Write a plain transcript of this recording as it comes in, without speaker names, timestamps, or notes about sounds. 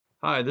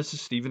Hi, this is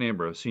Stephen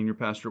Ambrose, Senior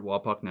Pastor at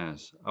Wapak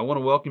Naz. I want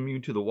to welcome you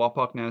to the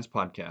Wapak Naz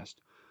podcast.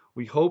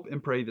 We hope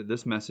and pray that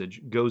this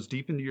message goes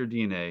deep into your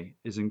DNA,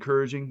 is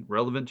encouraging,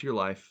 relevant to your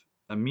life,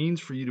 a means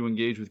for you to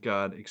engage with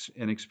God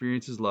and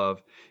experience His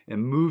love,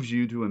 and moves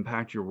you to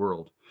impact your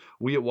world.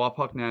 We at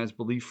Wapak Naz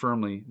believe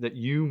firmly that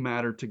you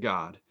matter to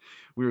God.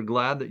 We are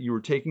glad that you are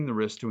taking the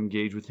risk to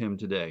engage with Him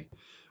today.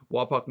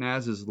 Wapak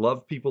Naz is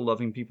love people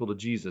loving people to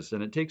Jesus,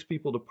 and it takes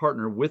people to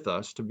partner with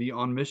us to be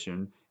on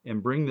mission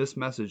and bring this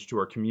message to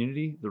our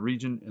community, the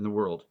region, and the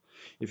world.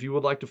 If you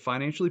would like to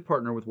financially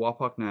partner with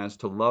Wapak Naz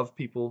to love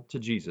people to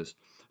Jesus,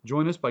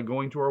 join us by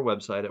going to our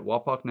website at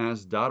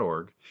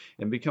wapaknaz.org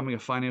and becoming a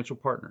financial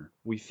partner.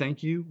 We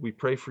thank you, we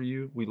pray for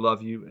you, we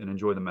love you, and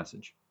enjoy the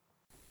message.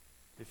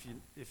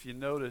 If you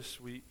notice,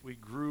 we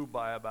grew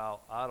by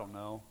about, I don't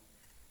know,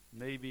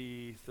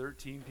 maybe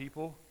 13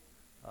 people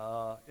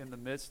in the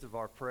midst of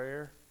our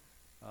prayer.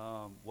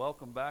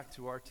 Welcome back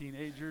to our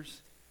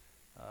teenagers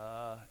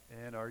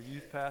and our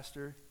youth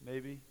pastor,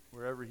 maybe,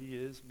 wherever he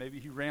is. Maybe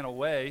he ran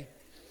away.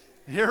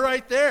 You're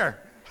right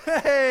there.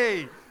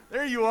 Hey,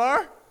 there you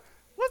are.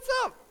 What's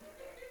up?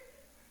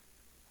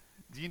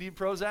 Do you need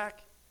Prozac?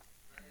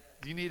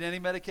 Do you need any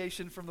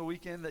medication from the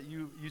weekend that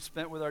you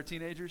spent with our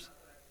teenagers?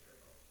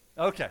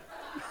 Okay.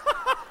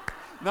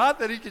 Not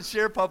that he can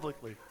share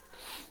publicly.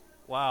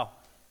 Wow.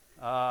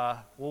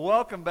 Well,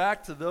 welcome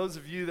back to those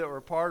of you that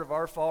were part of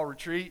our fall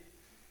retreat.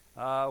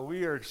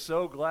 We are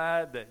so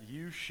glad that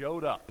you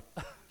showed up.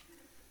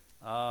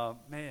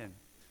 Man,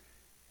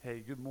 hey,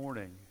 good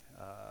morning.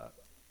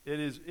 It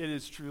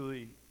is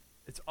truly,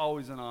 it's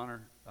always an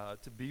honor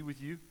to be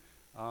with you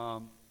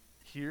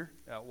here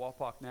at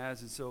Wapak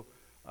Naz. And so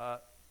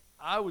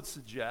I would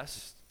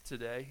suggest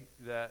today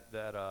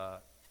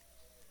that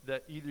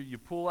either you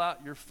pull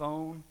out your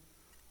phone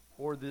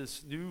or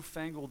this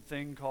newfangled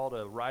thing called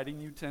a writing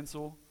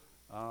utensil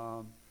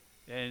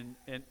and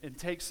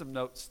take some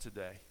notes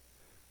today.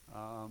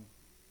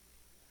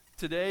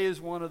 Today is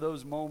one of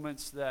those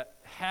moments that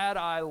had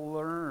I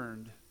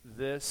learned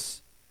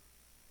this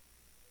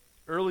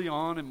early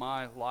on in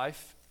my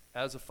life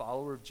as a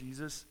follower of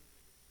Jesus,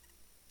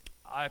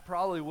 I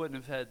probably wouldn't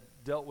have had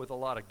dealt with a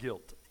lot of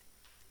guilt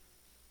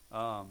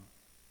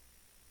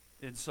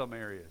in some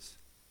areas.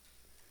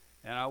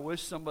 And I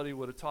wish somebody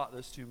would have taught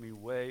this to me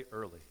way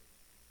early.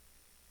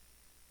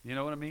 You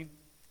know what I mean?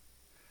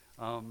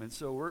 And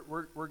so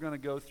we're going to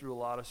go through a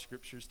lot of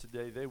scriptures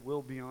today. They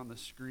will be on the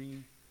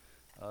screen.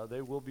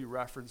 They will be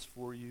referenced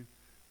for you.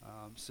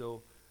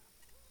 So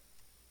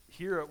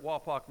here at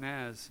Wapak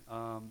Naz,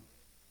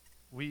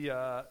 we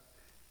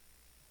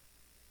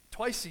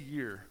twice a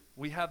year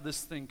we have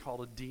this thing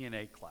called a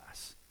DNA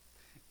class.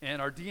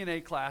 And our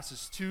DNA class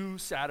is 2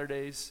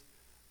 Saturdays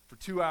for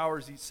 2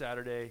 hours each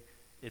Saturday.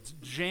 It's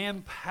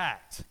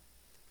jam-packed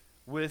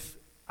with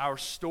our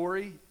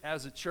story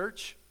as a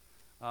church.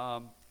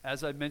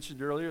 As I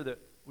mentioned earlier, that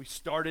we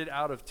started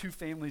out of 2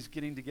 families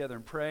getting together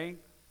and praying.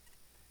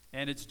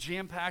 And it's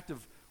jam-packed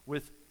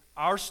with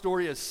our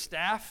story as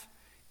staff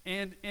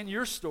and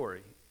your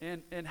story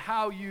and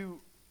how you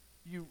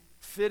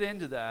fit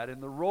into that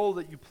and the role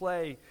that you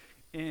play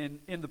in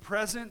the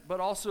present, but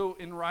also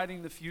in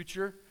writing the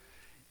future.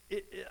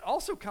 It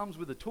also comes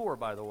with a tour,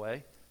 by the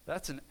way.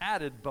 That's an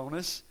added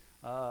bonus.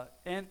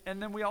 And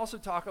then we also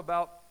talk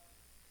about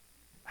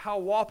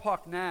how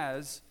Wapak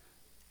Naz,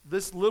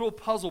 this little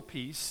puzzle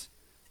piece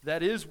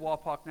that is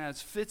Wapak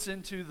Naz, fits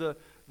into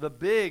the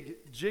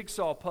big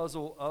jigsaw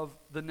puzzle of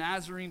the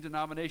Nazarene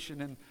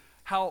denomination and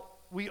how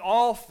we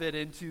all fit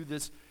into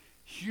this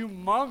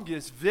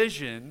humongous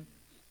vision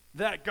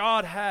that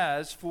God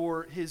has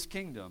for His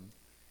kingdom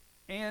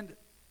and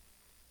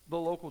the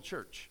local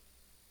church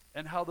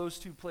and how those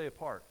two play a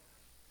part.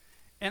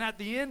 And at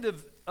the end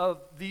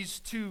of these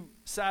 2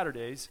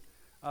 Saturdays,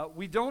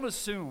 we don't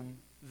assume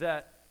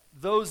that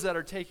those that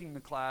are taking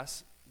the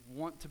class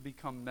want to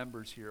become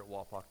members here at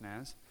Wapak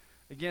Naz.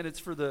 Again, it's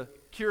for the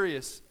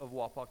curious of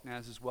Wapak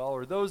Naz as well,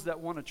 or those that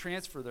want to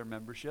transfer their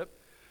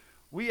membership.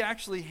 We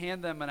actually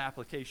hand them an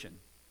application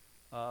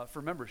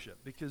for membership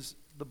because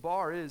the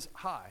bar is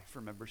high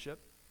for membership.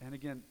 And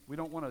again, we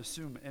don't want to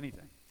assume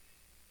anything.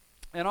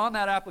 And on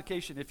that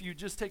application, if you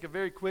just take a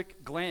very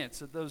quick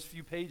glance at those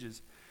few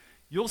pages,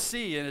 you'll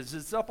see, and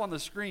it's up on the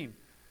screen,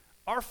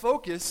 our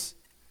focus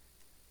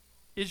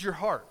is your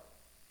heart.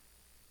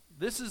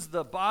 This is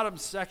the bottom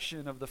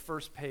section of the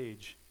first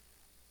page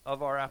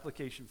of our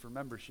application for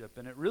membership,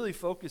 and it really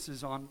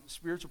focuses on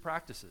spiritual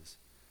practices,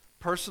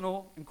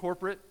 personal and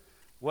corporate,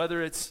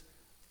 whether it's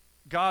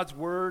God's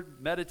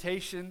word,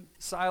 meditation,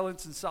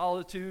 silence and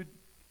solitude,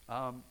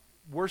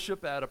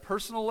 worship at a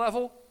personal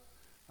level,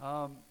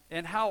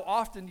 and how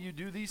often you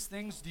do these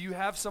things. Do you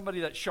have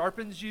somebody that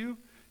sharpens you?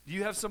 Do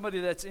you have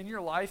somebody that's in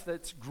your life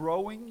that's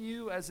growing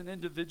you as an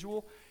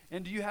individual?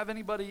 And do you have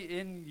anybody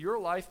in your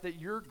life that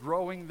you're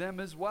growing them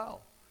as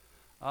well?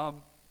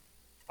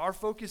 Our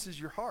focus is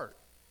your heart.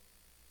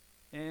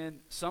 And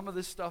some of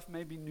this stuff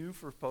may be new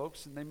for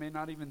folks, and they may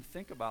not even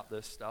think about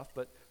this stuff,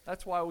 but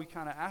that's why we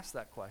kind of ask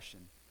that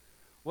question.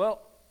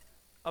 Well,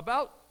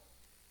 about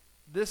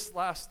this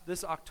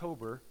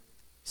October,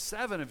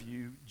 7 of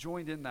you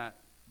joined in that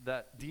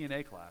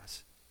DNA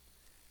class.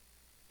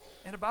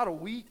 And about a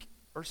week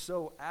or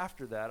so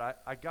after that,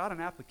 I got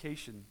an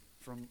application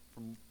from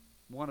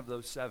one of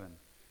those 7.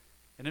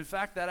 And in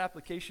fact, that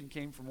application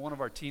came from one of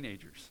our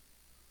teenagers,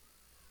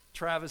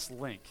 Travis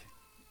Link.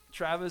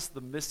 Travis,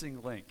 the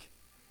missing link.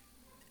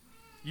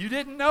 You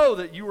didn't know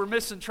that you were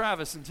missing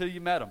Travis until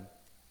you met him.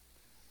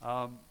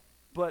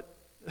 But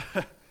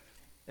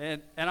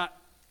and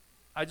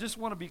I just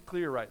want to be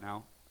clear right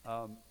now.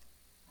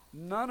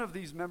 None of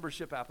these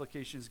membership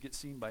applications get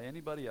seen by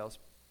anybody else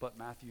but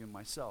Matthew and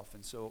myself.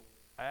 And so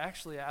I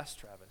actually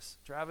asked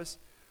Travis,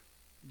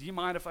 do you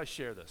mind if I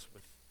share this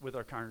with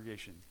our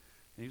congregation?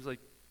 And he was like,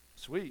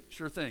 sweet,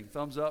 sure thing,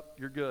 thumbs up,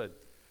 you're good.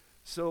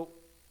 So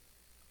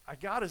I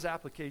got his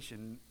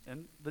application,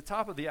 and the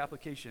top of the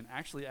application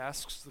actually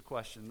asks the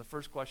question. The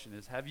first question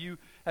is, have you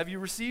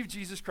received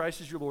Jesus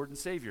Christ as your Lord and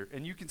Savior?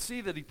 And you can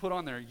see that he put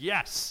on there,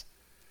 yes.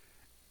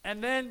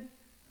 And then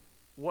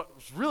what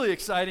was really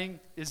exciting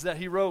is that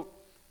he wrote,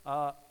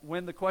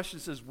 when the question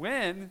says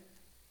when,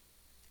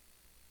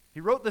 he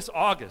wrote this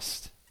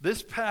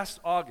past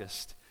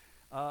August,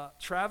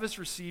 Travis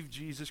received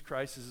Jesus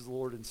Christ as his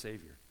Lord and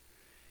Savior.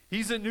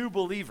 He's a new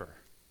believer.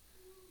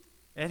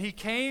 And he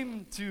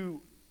came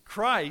to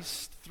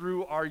Christ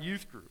through our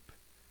youth group.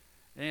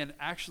 And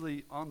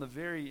actually, on the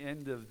very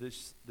end of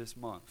this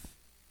month,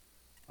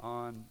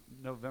 on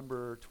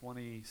November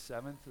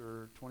 27th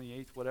or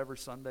 28th, whatever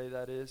Sunday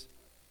that is,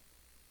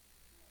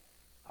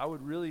 I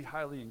would really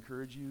highly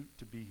encourage you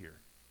to be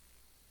here.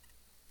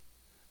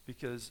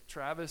 Because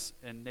Travis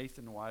and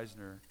Nathan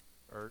Weisner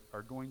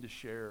are going to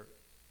share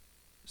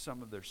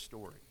some of their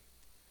story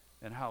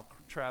and how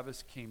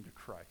Travis came to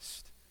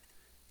Christ.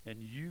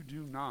 And you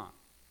do not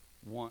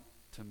want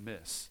to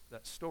miss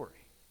that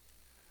story.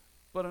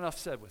 But enough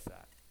said with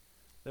that.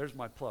 There's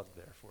my plug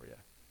there for you.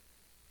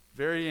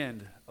 Very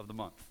end of the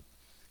month.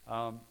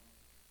 On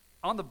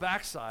the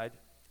backside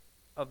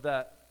of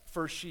that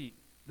first sheet,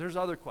 there's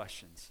other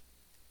questions.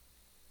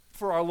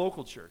 For our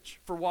local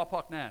church, for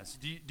Wapak Naz.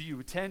 Do you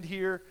attend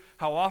here?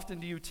 How often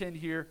do you attend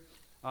here?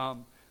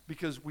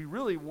 Because we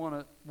really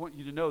want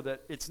you to know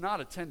that it's not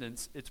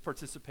attendance, it's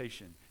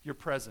participation. Your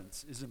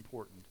presence is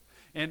important.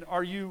 And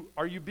are you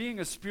being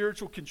a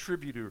spiritual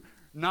contributor,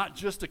 not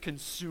just a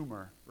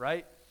consumer,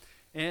 right?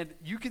 And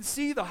you can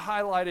see the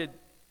highlighted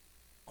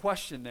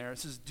question there. It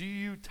says, do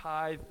you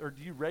tithe or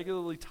do you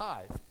regularly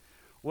tithe?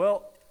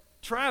 Well,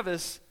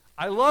 Travis,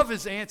 I love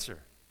his answer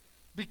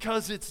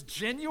because it's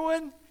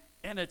genuine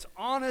and it's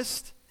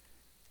honest.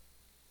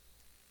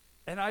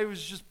 And I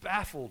was just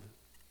baffled.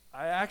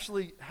 I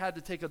actually had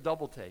to take a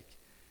double take.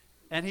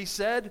 And he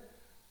said,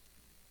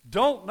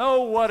 don't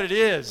know what it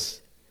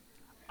is.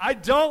 I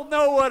don't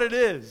know what it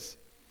is.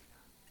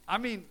 I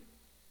mean,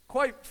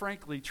 quite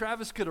frankly,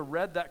 Travis could have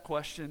read that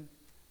question,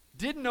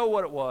 didn't know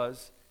what it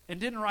was, and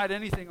didn't write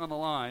anything on the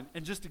line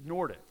and just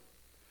ignored it.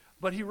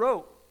 But he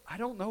wrote, I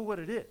don't know what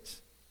it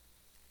is.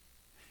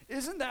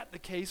 Isn't that the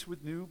case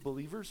with new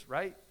believers,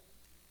 right?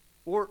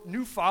 Or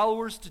new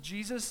followers to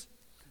Jesus?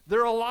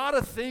 There are a lot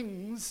of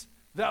things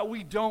that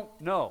we don't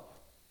know,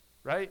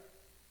 right?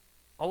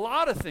 A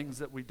lot of things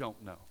that we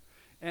don't know.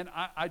 And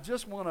I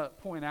just want to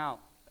point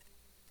out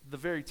the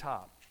very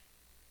top.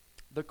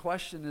 The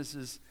question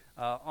is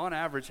on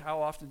average,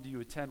 how often do you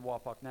attend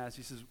Wapak Naz?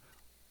 He says,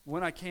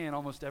 when I can,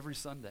 almost every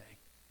Sunday.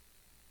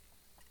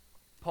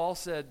 Paul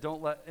said,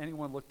 don't let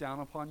anyone look down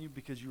upon you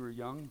because you are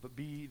young, but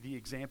be the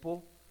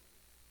example.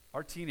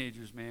 Our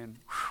teenagers, man,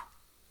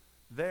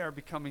 they are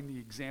becoming the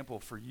example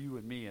for you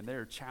and me, and they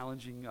are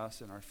challenging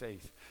us in our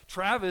faith.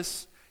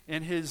 Travis,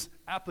 in his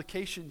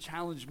application,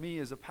 challenged me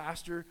as a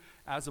pastor,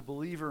 as a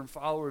believer and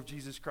follower of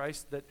Jesus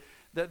Christ, that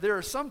there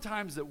are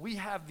sometimes that we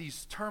have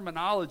these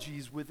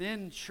terminologies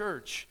within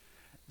church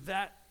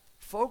that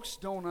folks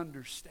don't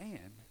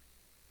understand.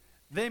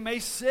 They may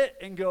sit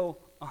and go,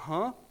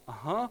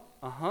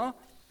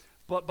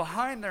 but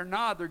behind their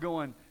nod,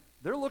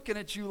 they're looking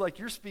at you like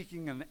you're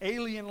speaking an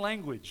alien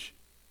language.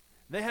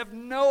 They have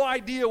no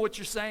idea what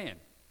you're saying.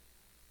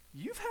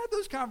 You've had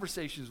those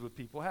conversations with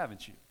people,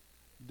 haven't you?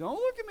 Don't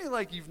look at me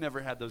like you've never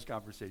had those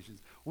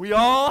conversations. We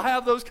all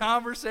have those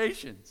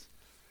conversations.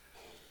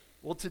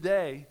 Well,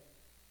 today,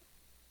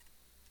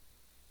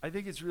 I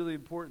think it's really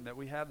important that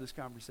we have this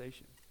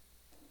conversation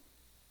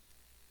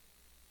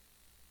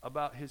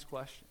about his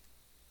question.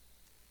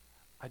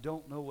 I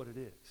don't know what it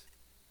is.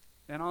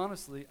 And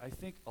honestly, I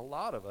think a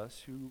lot of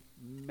us who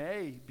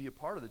may be a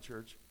part of the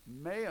church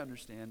may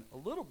understand a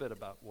little bit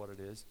about what it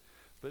is,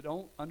 but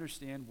don't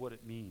understand what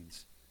it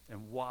means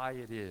and why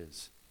it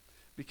is.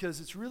 Because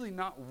it's really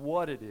not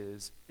what it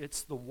is,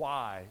 it's the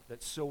why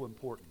that's so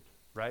important,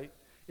 right?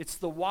 It's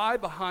the why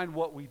behind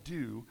what we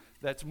do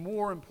that's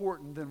more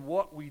important than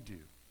what we do.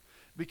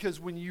 Because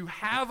when you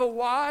have a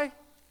why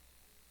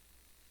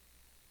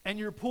and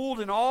you're pulled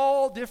in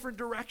all different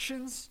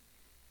directions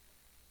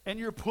and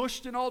you're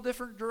pushed in all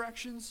different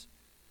directions,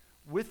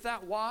 with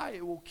that why,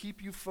 it will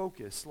keep you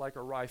focused like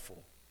a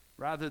rifle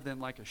rather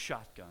than like a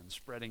shotgun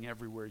spreading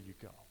everywhere you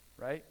go,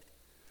 right?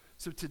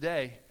 So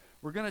today,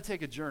 we're going to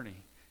take a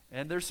journey.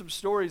 And there's some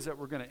stories that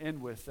we're going to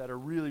end with that are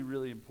really,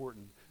 really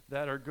important,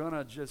 that are going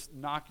to just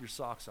knock your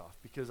socks off,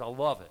 because I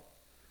love it.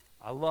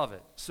 I love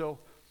it. So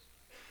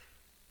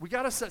we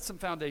got to set some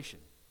foundation,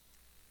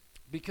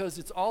 because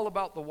it's all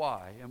about the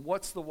why. And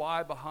what's the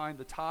why behind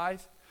the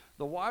tithe?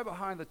 The why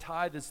behind the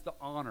tithe is the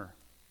honor.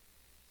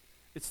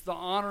 It's the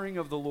honoring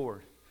of the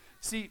Lord.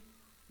 See,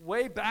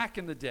 way back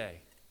in the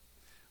day,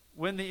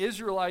 when the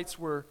Israelites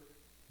were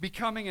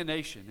becoming a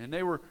nation and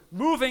they were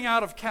moving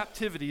out of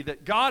captivity,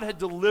 that God had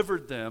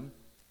delivered them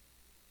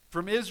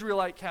from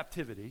Israelite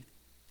captivity,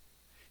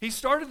 he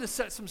started to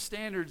set some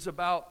standards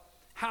about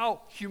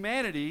how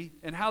humanity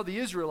and how the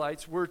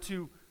Israelites were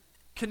to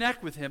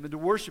connect with him and to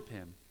worship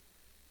him.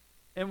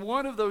 And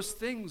one of those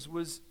things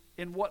was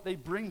in what they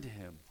bring to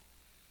him.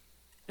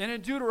 And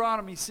in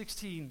Deuteronomy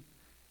 16,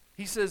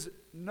 he says,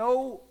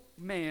 no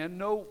man,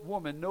 no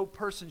woman, no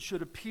person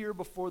should appear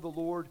before the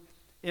Lord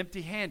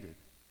empty-handed.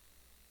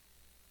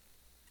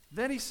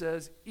 Then he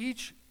says,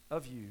 each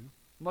of you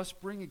must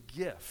bring a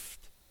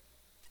gift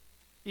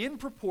in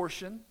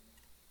proportion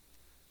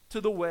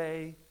to the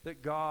way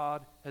that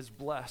God has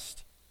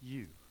blessed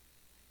you.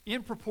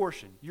 In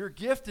proportion. Your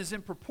gift is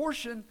in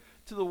proportion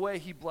to the way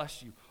he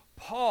blessed you.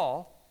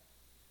 Paul,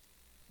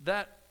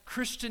 that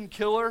Christian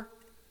killer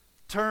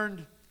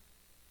turned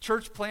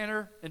church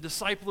planter and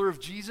discipler of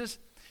Jesus,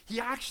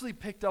 he actually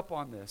picked up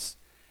on this.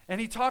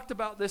 And he talked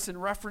about this in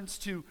reference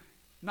to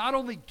not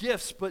only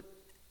gifts, but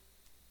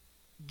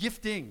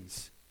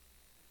giftings.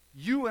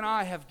 You and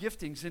I have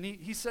giftings. And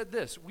he said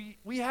this,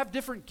 we have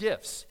different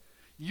gifts.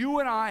 You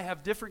and I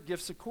have different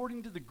gifts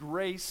according to the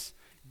grace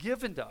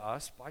given to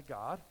us by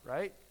God,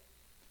 right?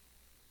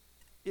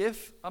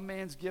 If a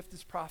man's gift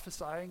is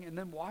prophesying, and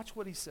then watch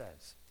what he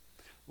says.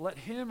 Let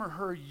him or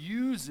her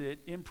use it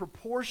in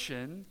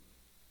proportion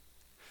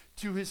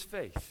to his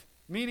faith.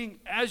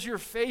 Meaning, as your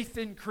faith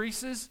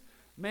increases,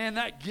 man,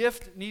 that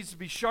gift needs to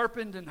be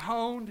sharpened and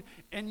honed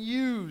and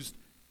used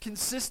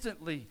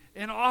consistently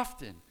and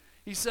often.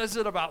 He says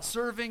it about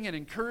serving and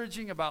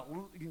encouraging, about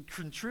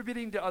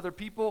contributing to other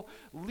people,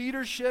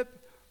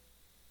 leadership,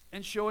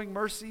 and showing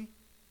mercy.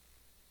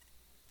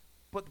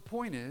 But the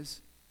point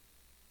is,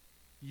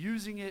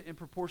 using it in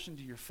proportion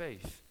to your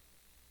faith.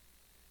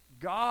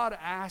 God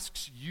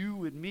asks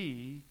you and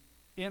me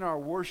in our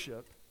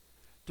worship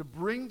to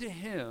bring to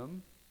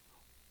him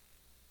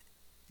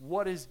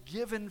what is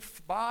given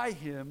by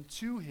him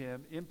to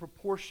him in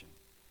proportion.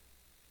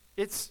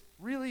 It's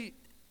really,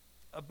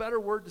 a better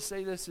word to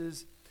say this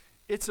is,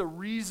 it's a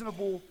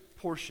reasonable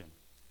portion,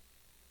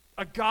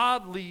 a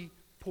godly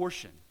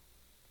portion.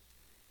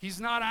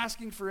 He's not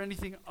asking for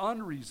anything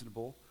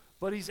unreasonable,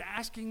 but he's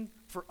asking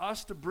for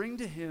us to bring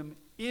to him,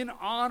 in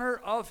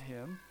honor of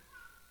him,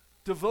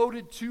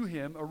 devoted to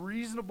him, a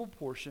reasonable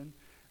portion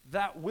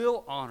that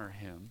will honor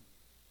him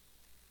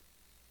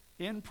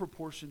in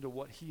proportion to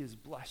what he has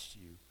blessed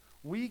you.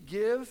 We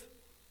give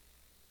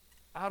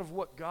out of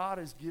what God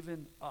has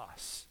given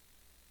us.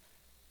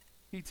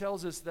 He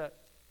tells us that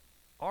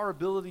our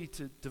ability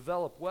to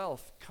develop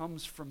wealth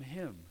comes from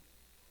him.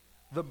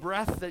 The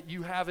breath that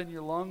you have in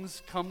your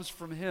lungs comes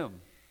from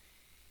him.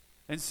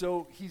 And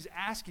so he's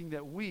asking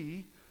that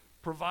we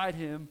provide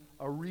him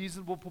a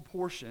reasonable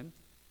proportion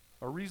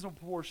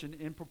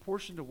in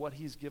proportion to what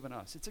he's given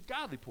us. It's a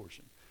godly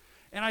portion.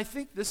 And I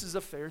think this is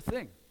a fair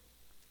thing.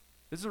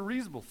 This is a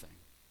reasonable thing.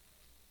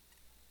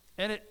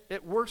 And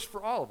it works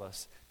for all of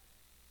us.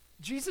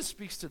 Jesus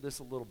speaks to this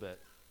a little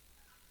bit.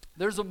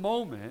 There's a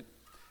moment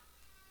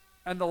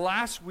in the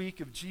last week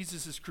of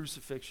Jesus'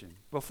 crucifixion,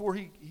 before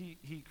he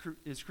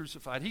is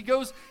crucified. He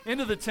goes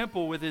into the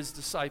temple with his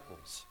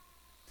disciples.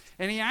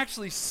 And he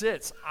actually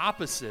sits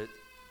opposite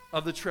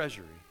of the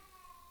treasury.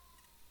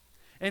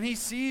 And he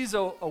sees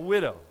a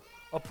widow,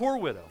 a poor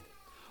widow,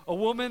 a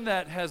woman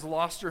that has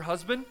lost her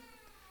husband,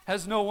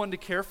 has no one to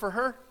care for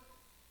her.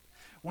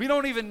 We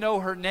don't even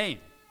know her name.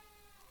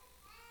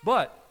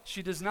 But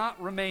she does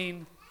not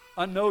remain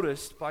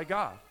unnoticed by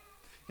God.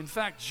 In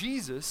fact,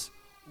 Jesus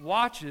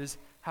watches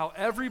how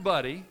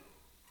everybody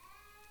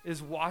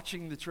is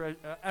watching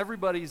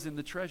everybody's in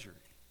the treasury,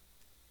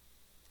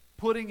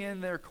 putting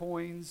in their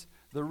coins,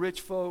 the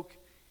rich folk,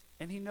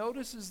 and he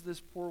notices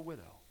this poor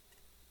widow.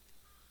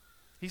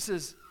 He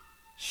says,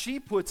 she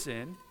puts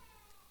in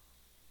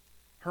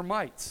her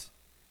mites,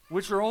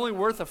 which are only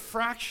worth a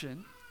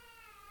fraction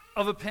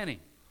of a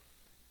penny.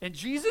 And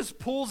Jesus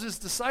pulls his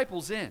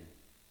disciples in,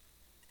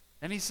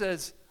 and he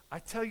says, I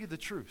tell you the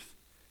truth,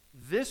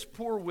 this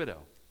poor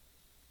widow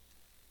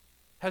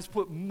has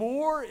put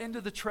more into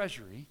the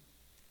treasury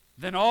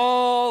than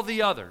all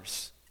the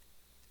others.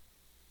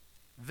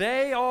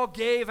 They all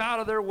gave out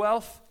of their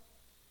wealth,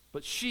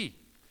 but she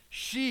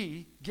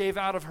gave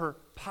out of her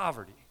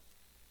poverty,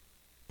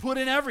 put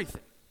in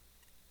everything,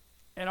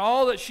 and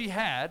all that she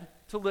had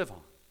to live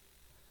on.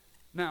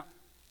 Now,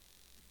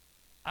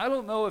 I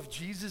don't know if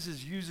Jesus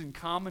is using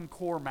Common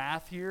Core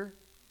math here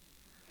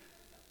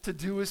to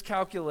do his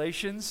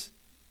calculations.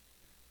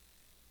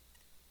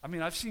 I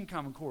mean, I've seen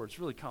Common Core. It's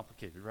really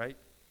complicated, right?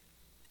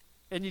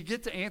 And you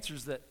get to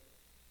answers that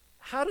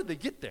how did they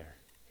get there?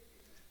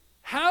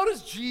 How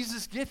does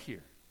Jesus get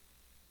here?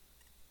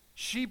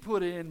 She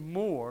put in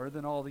more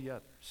than all the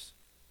others.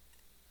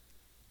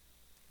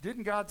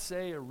 Didn't God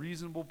say a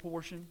reasonable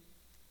portion,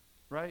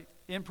 right?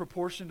 In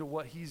proportion to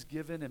what he's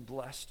given and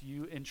blessed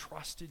you,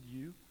 entrusted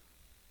you.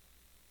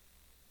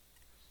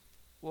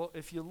 Well,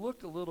 if you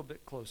look a little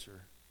bit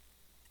closer,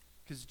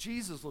 because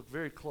Jesus looked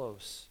very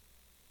close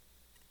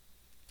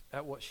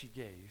at what she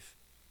gave,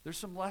 there's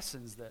some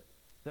lessons that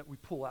we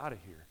pull out of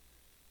here.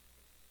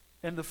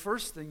 And the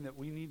first thing that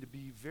we need to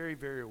be very,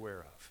 very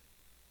aware of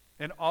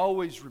and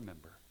always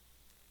remember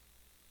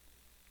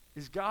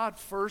is God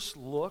first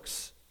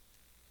looks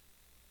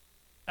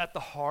at the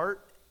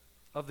heart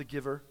of the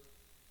giver,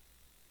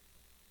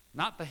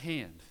 not the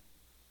hand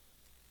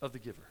of the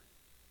giver.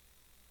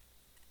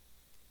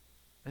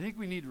 I think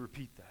we need to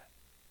repeat that.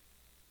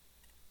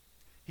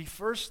 He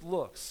first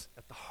looks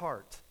at the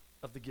heart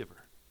of the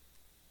giver,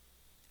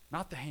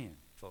 not the hand,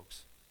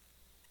 folks.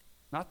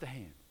 Not the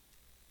hand.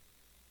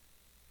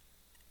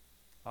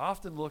 I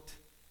often looked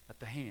at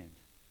the hand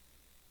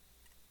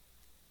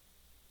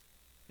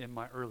in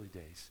my early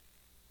days.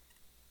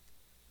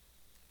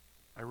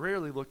 I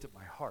rarely looked at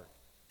my heart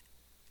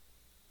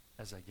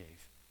as I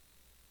gave.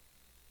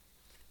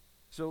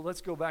 So let's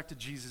go back to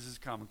Jesus'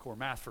 Common Core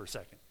math for a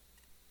second.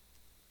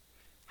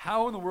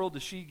 How in the world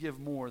does she give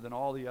more than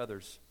all the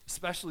others,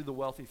 especially the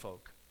wealthy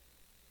folk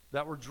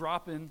that were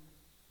dropping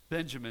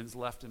Benjamins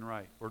left and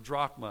right, or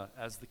drachma,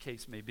 as the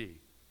case may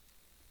be?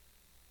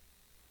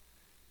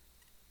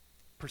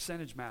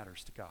 Percentage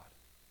matters to God.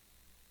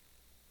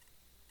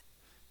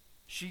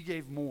 She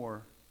gave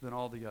more than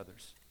all the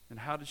others. And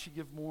how did she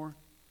give more?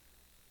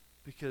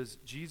 Because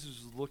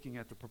Jesus was looking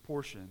at the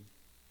proportion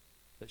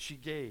that she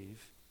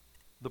gave,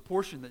 the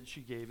portion that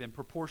she gave in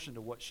proportion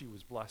to what she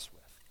was blessed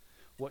with,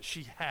 what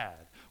she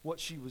had, what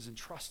she was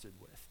entrusted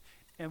with.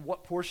 And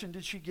what portion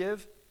did she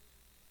give?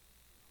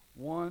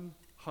 100%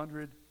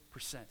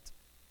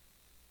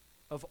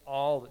 of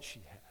all that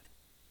she had.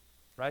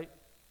 Right?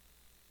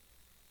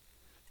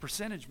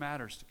 Percentage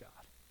matters to God.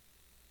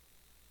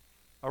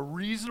 A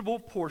reasonable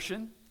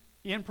portion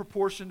in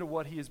proportion to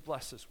what he has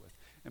blessed us with.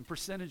 And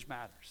percentage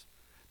matters.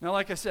 Now,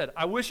 like I said,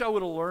 I wish I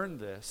would have learned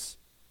this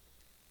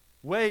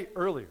way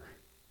earlier,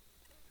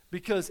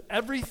 because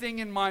everything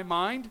in my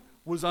mind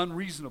was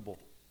unreasonable.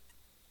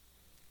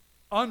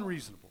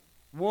 Unreasonable.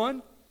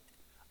 One,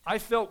 I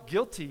felt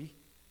guilty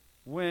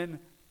when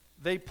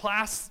they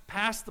passed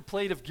the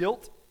plate of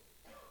guilt,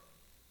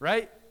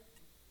 right?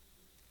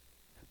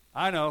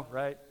 I know,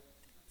 right?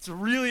 It's a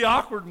really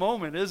awkward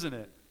moment, isn't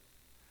it?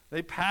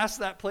 They pass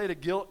that plate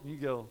of guilt and you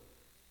go,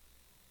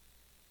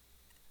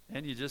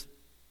 and you just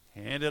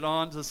hand it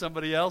on to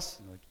somebody else.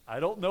 You're like, I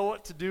don't know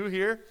what to do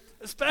here,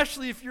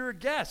 especially if you're a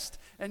guest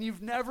and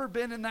you've never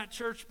been in that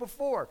church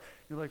before.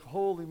 You're like,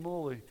 holy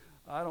moly,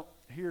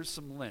 here's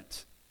some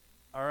lint.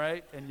 All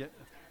right? And yet,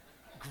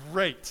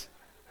 great.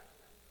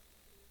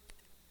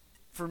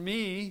 For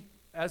me,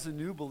 as a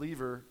new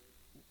believer,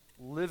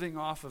 living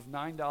off of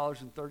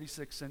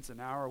 $9.36 an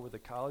hour with a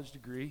college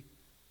degree,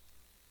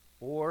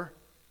 or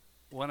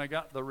when I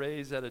got the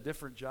raise at a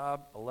different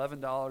job,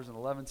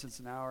 $11.11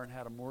 an hour and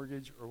had a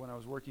mortgage, or when I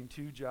was working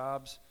 2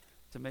 jobs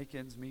to make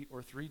ends meet,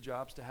 or 3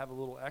 jobs to have a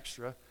little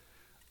extra,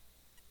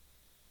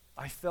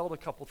 I felt a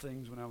couple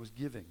things when I was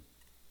giving.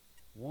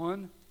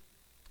 One,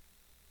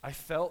 I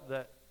felt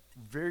that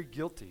very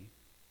guilty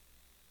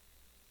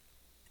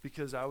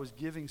because I was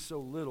giving so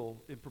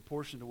little in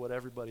proportion to what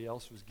everybody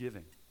else was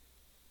giving.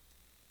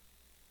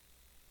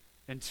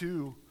 And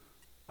 2,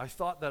 I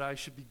thought that I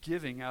should be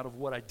giving out of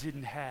what I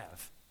didn't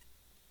have.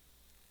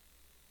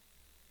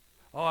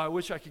 Oh, I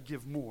wish I could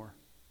give more.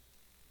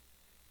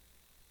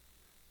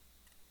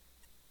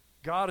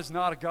 God is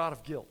not a God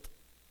of guilt.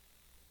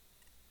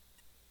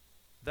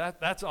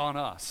 That's on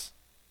us.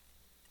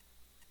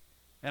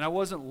 And I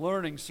wasn't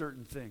learning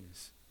certain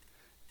things.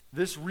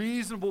 This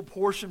reasonable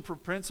portion per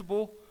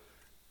principle,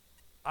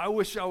 I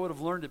wish I would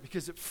have learned it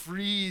because it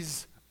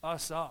frees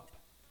us up.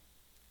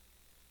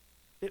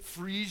 It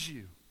frees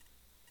you.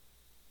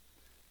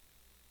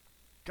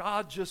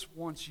 God just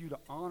wants you to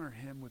honor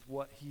him with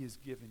what he has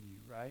given you,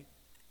 right?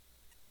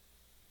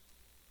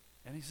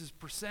 And he says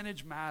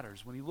percentage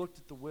matters. When he looked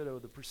at the widow,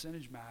 the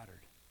percentage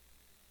mattered.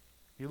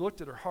 He looked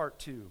at her heart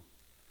too.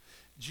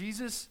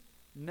 Jesus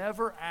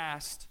never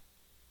asked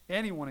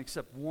anyone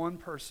except one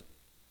person,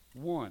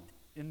 one,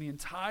 in the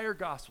entire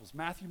Gospels,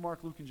 Matthew,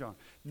 Mark, Luke, and John,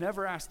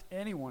 never asked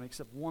anyone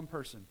except one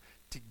person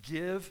to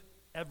give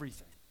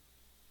everything.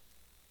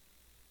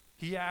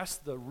 He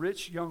asked the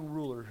rich young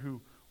ruler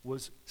who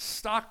was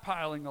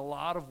stockpiling a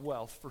lot of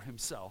wealth for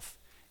himself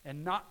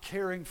and not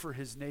caring for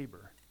his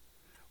neighbor.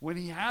 When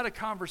he had a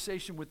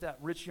conversation with that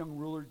rich young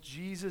ruler,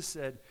 Jesus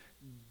said,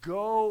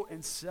 go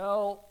and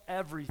sell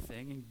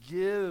everything and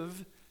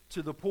give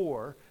to the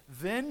poor,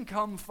 then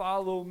come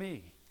follow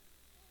me.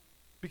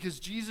 Because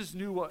Jesus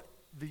knew what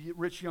the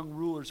rich young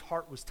ruler's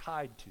heart was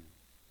tied to.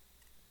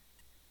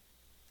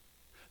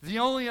 The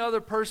only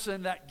other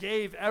person that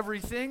gave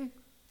everything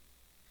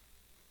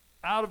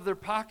out of their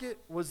pocket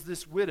was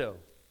this widow.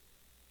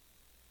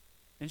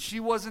 And she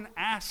wasn't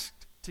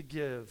asked to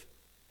give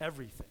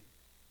everything.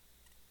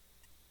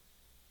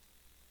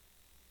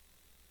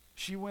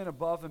 She went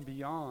above and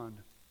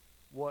beyond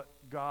what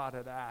God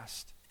had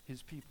asked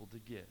his people to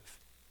give.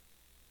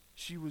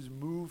 She was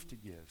moved to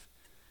give.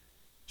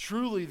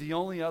 Truly, the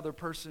only other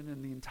person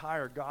in the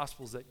entire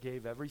Gospels that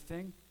gave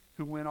everything,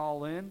 who went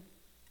all in,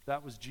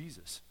 that was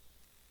Jesus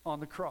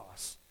on the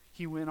cross.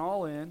 He went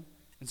all in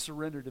and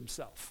surrendered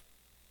himself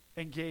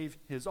and gave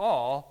his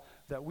all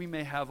that we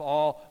may have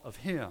all of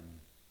him.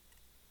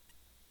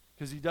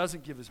 Because he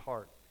doesn't give his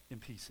heart in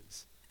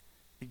pieces.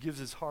 He gives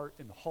his heart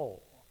in the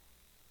whole.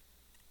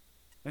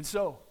 And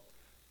so,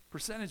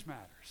 percentage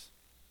matters.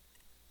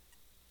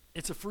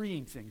 It's a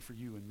freeing thing for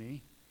you and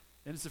me,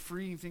 and it's a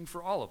freeing thing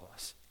for all of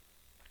us.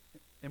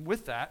 And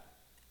with that,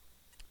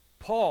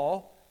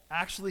 Paul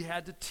actually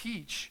had to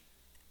teach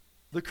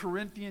the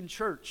Corinthian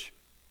church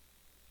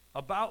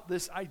about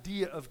this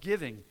idea of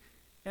giving,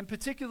 and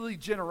particularly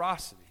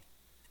generosity.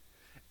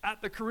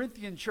 At the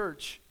Corinthian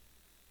church,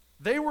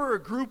 they were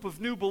a group of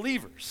new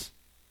believers.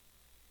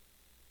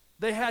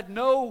 They had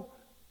no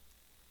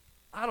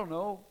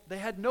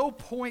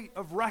point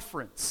of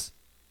reference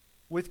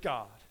with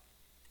God.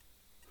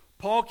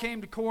 Paul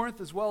came to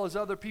Corinth as well as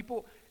other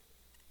people,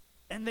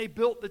 and they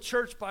built the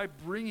church by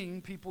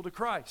bringing people to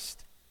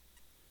Christ.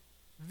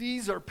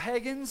 These are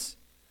pagans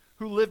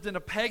who lived in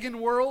a pagan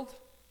world,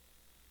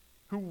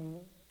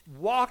 who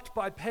walked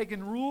by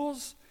pagan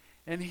rules,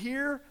 and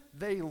here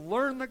they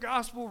learn the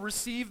gospel,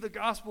 receive the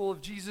gospel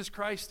of Jesus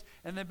Christ,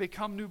 and then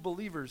become new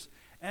believers.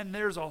 And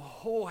there's a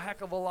whole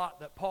heck of a lot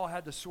that Paul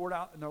had to sort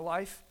out in their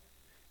life,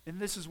 and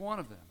this is one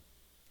of them.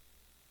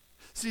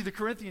 See, the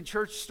Corinthian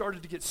church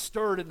started to get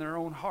stirred in their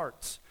own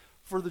hearts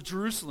for the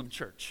Jerusalem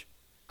church.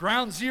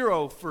 Ground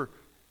zero for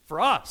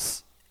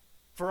us,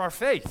 for our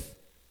faith.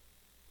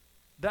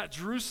 That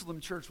Jerusalem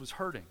church was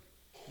hurting.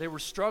 They were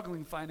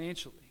struggling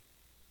financially.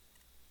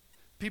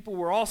 People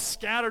were all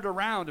scattered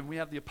around, and we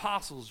have the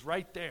apostles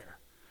right there.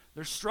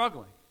 They're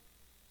struggling.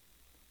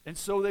 And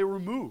so they were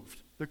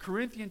moved. The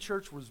Corinthian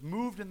church was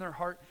moved in their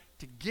heart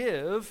to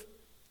give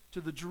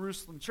to the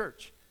Jerusalem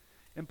church.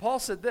 And Paul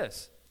said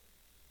this,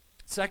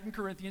 2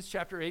 Corinthians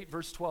chapter 8,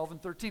 verse 12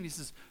 and 13. He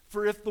says,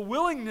 "For if the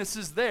willingness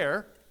is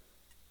there,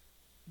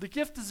 the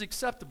gift is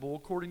acceptable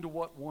according to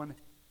what one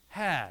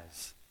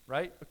has."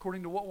 Right?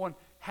 According to what one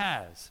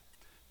has.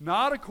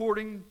 Not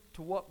according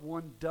to what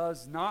one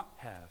does not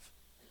have.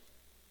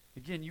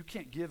 Again, you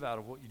can't give out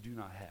of what you do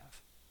not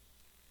have.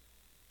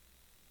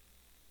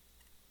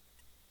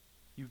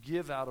 You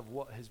give out of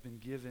what has been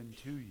given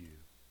to you.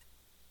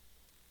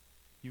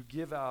 You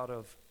give out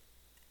of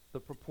the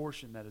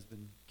proportion that has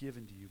been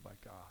given to you by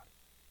God.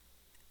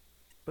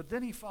 But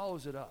then he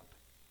follows it up.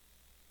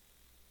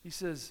 He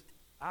says,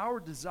 our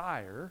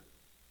desire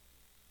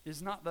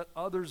is not that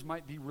others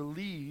might be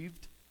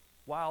relieved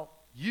while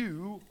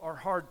you are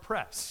hard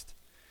pressed.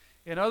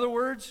 In other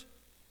words,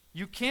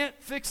 you can't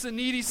fix a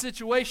needy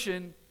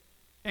situation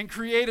and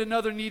create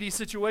another needy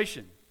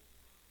situation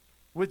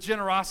with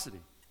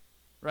generosity,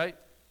 right?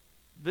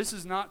 This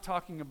is not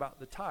talking about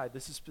the tithe.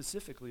 This is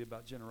specifically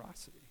about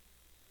generosity.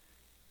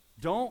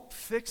 Don't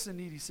fix a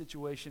needy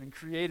situation and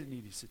create a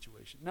needy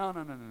situation. No.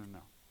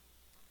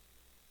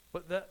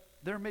 But that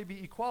there may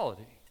be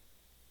equality.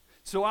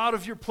 So out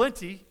of your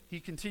plenty, he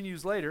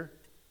continues later,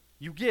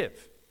 you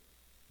give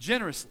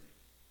generously.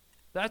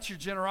 That's your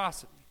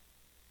generosity.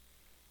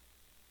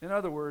 In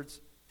other words,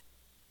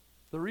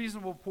 the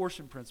reasonable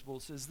portion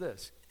principle says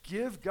this: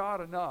 give God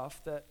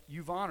enough that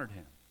you've honored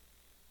him.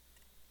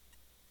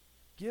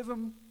 Give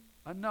him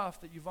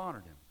enough that you've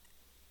honored him.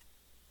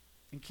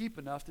 And keep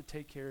enough to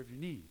take care of your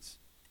needs.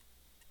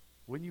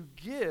 When you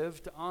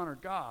give to honor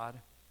God,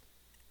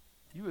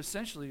 you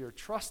essentially are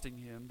trusting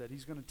him that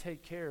he's going to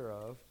take care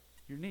of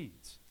your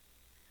needs.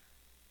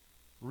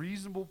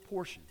 Reasonable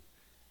portion.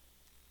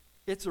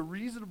 It's a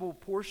reasonable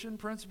portion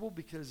principle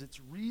because it's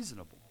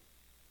reasonable.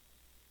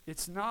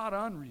 It's not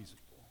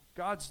unreasonable.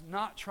 God's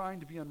not trying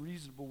to be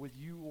unreasonable with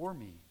you or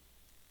me.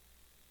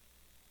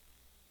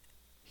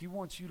 He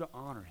wants you to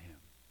honor him.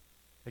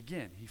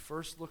 Again, he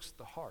first looks at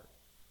the heart.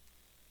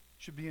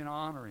 It should be an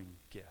honoring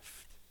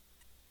gift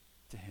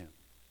to him.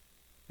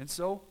 And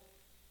so,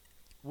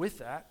 with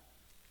that,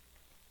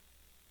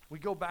 we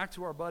go back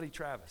to our buddy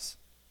Travis,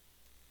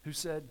 who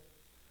said,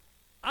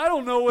 I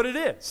don't know what it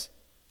is.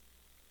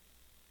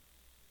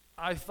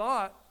 I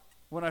thought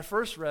when I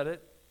first read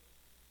it,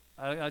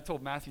 I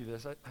told Matthew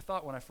this, I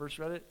thought when I first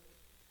read it,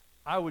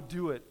 I would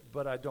do it,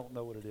 but I don't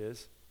know what it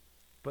is.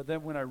 But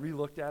then when I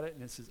re-looked at it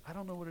and it says, I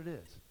don't know what it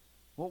is.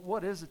 Well,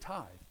 what is a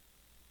tithe?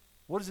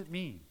 What does it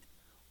mean?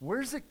 Where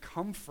does it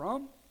come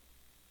from?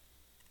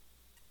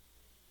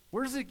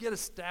 Where does it get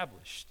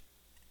established?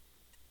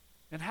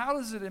 And how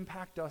does it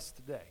impact us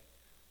today?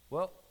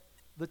 Well,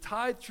 the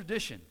tithe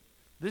tradition.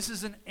 This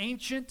is an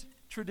ancient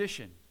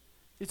tradition.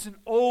 It's an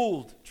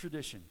old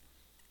tradition.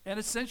 And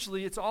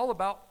essentially, it's all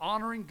about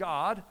honoring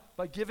God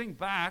by giving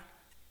back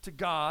to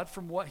God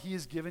from what he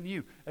has given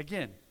you.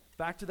 Again,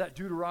 back to that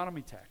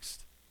Deuteronomy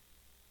text.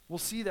 We'll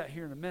see that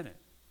here in a minute.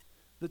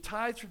 The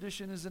tithe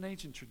tradition is an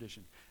ancient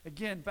tradition.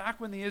 Again,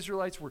 back when the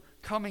Israelites were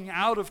coming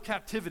out of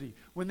captivity,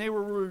 when they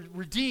were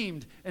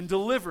redeemed and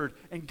delivered,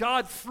 and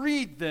God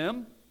freed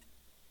them,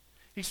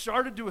 he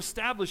started to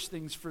establish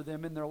things for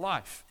them in their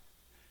life.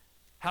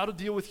 How to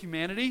deal with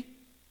humanity,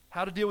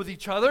 how to deal with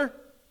each other,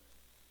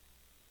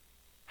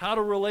 how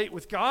to relate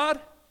with God,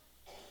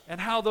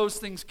 and how those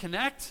things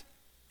connect.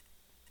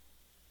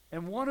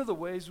 And one of the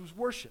ways was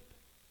worship.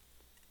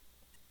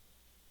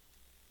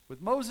 With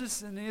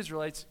Moses and the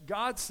Israelites,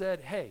 God said,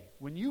 hey,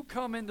 when you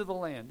come into the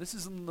land, this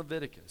is in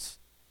Leviticus,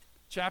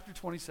 chapter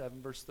 27,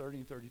 verse 30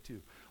 and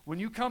 32. When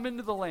you come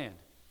into the land,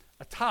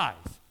 a tithe,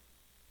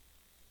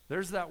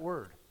 there's that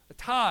word, a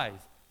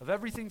tithe of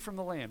everything from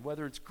the land,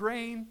 whether it's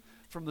grain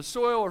from the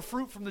soil or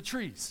fruit from the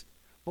trees,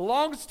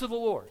 belongs to the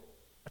Lord.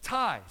 A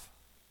tithe.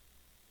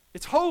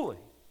 It's holy.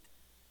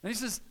 And he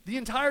says, the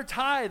entire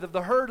tithe of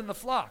the herd and the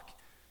flock.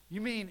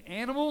 You mean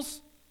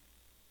animals?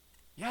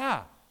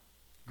 Yeah.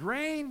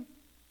 Grain?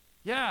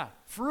 Yeah.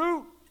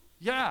 Fruit?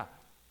 Yeah.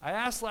 I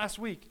asked last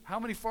week, how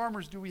many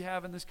farmers do we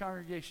have in this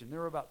congregation?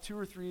 There were about 2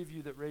 or 3 of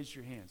you that raised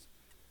your hands.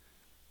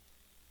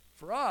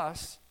 For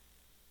us,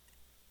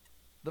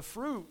 the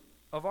fruit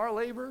of our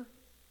labor,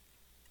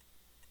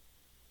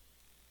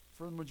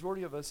 for the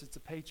majority of us, it's a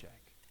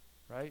paycheck,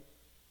 right?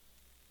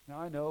 Now,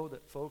 I know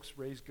that folks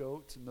raise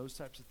goats and those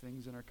types of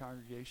things in our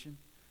congregation.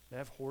 They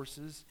have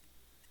horses.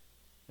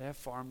 They have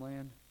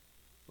farmland.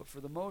 But for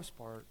the most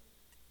part,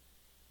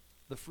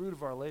 the fruit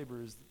of our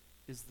labor is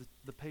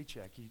the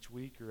paycheck each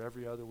week or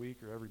every other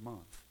week or every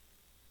month.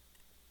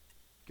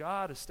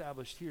 God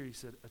established here, he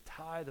said, a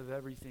tithe of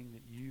everything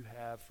that you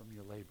have from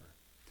your labor.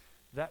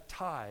 That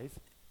tithe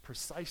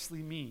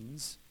precisely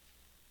means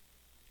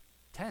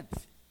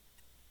tenth.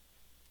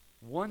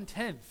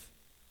 1/10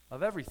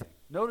 of everything.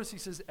 Notice he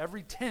says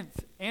every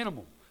 10th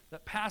animal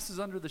that passes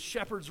under the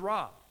shepherd's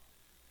rod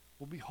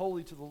will be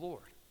holy to the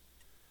Lord.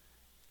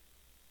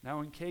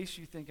 Now, in case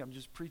you think I'm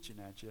just preaching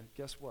at you,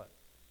 guess what?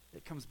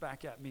 It comes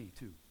back at me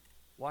too.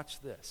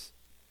 Watch this.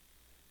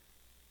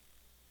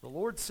 The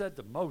Lord said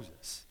to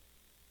Moses,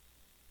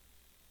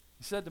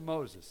 he said to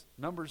Moses,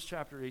 Numbers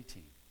chapter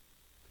 18,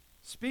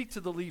 speak to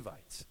the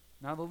Levites.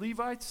 Now the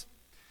Levites,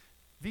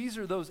 these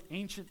are those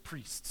ancient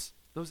priests,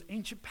 those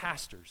ancient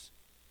pastors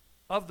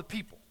of the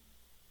people.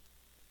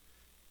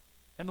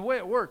 And the way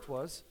it worked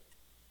was,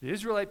 the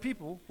Israelite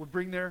people would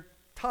bring their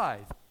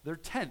tithe, their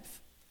 10th,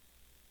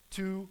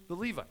 to the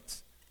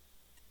Levites.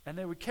 And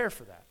they would care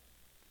for that.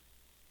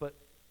 But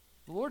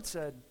the Lord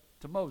said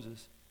to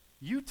Moses,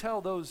 you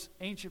tell those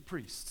ancient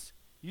priests,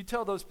 you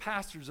tell those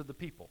pastors of the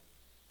people,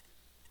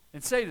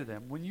 and say to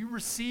them, when you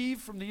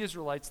receive from the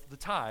Israelites the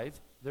tithe,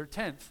 their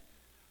 10th,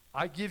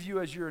 I give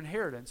you as your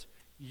inheritance,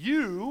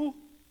 you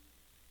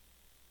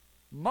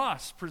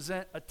must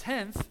present a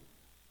 10th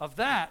of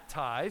that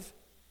tithe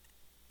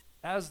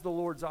as the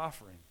Lord's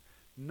offering.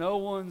 No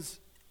one's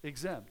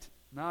exempt,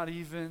 not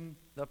even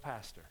the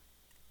pastor,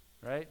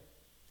 right?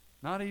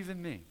 Not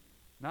even me,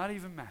 not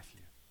even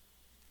Matthew.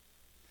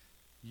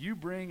 You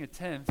bring a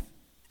 10th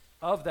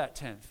of that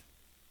 10th,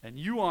 and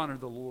you honor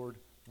the Lord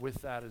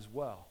with that as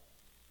well.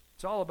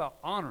 It's all about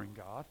honoring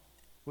God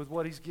with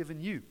what he's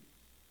given you.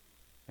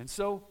 And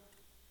so,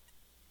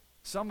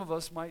 some of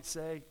us might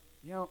say,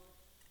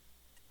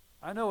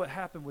 I know it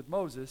happened with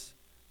Moses,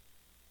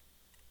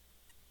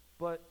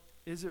 but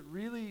is it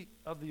really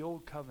of the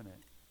old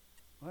covenant?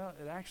 Well,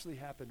 it actually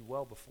happened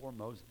well before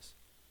Moses.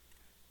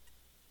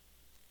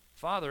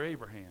 Father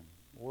Abraham,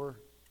 or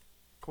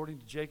according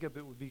to Jacob,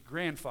 it would be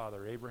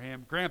grandfather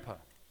Abraham, grandpa.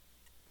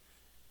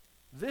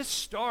 This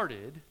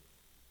started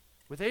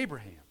with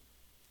Abraham.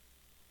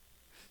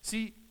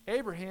 See,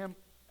 Abraham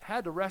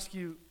had to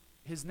rescue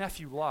his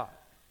nephew Lot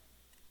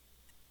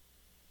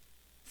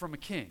from a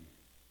king,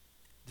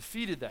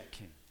 defeated that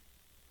king.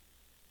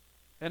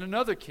 And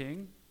another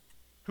king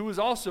who was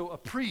also a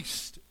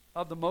priest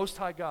of the Most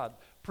High God,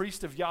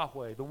 priest of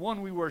Yahweh, the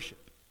one we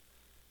worship.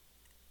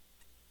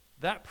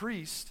 That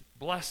priest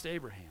blessed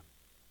Abraham.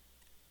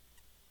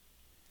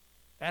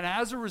 And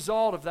as a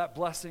result of that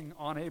blessing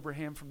on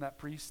Abraham from that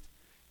priest,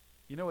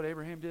 you know what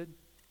Abraham did?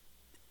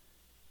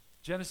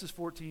 Genesis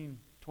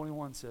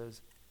 14:21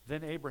 says,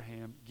 then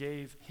Abraham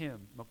gave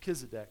him,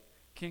 Melchizedek,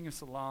 king of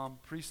Salem,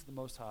 priest of the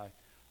Most High,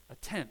 a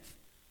 10th,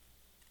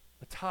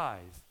 a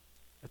tithe,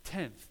 a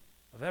 10th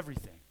of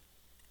everything.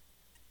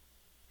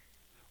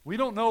 We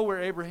don't know where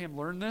Abraham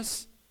learned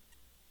this.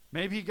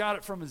 Maybe he got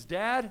it from his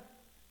dad.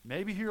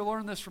 Maybe he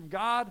learned this from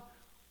God.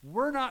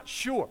 We're not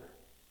sure.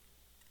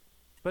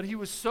 But he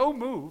was so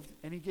moved,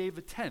 and he gave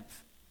a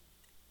 10th.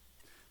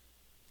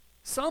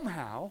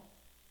 Somehow,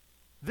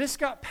 this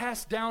got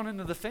passed down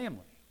into the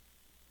family.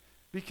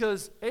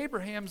 Because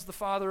Abraham's the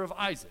father of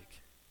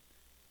Isaac.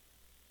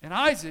 And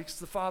Isaac's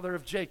the father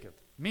of Jacob.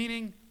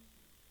 Meaning,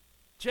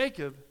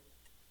 Jacob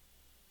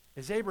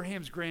is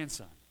Abraham's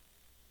grandson.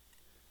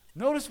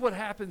 Notice what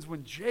happens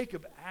when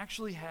Jacob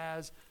actually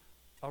has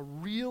a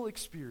real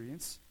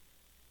experience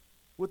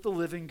with the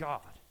living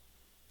God.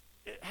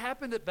 It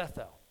happened at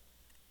Bethel.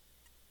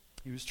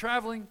 He was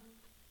traveling.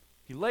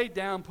 He laid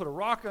down, put a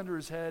rock under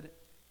his head,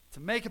 to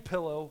make a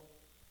pillow.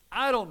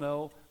 I don't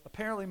know.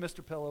 Apparently,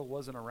 Mr. Pillow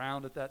wasn't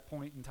around at that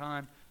point in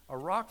time. A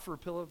rock for a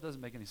pillow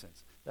doesn't make any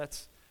sense.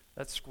 That's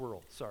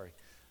squirrel. Sorry.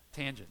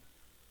 Tangent.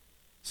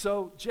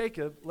 So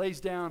Jacob lays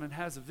down and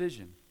has a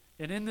vision.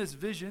 And in this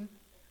vision,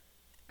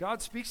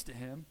 God speaks to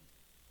him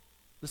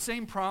the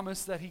same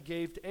promise that he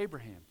gave to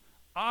Abraham.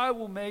 I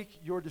will make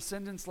your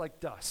descendants like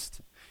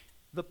dust.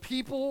 The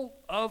people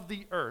of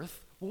the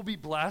earth will be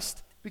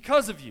blessed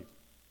because of you.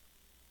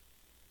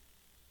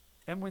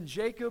 And when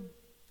Jacob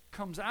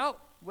comes out,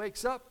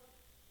 wakes up,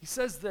 he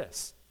says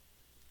this.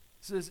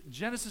 He says,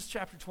 Genesis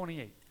chapter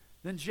 28,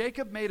 then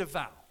Jacob made a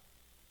vow,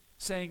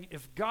 saying,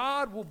 if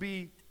God will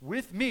be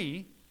with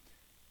me,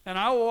 and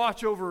I will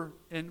watch over,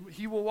 and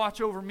he will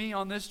watch over me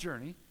on this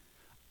journey,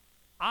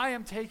 I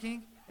am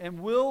taking and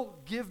will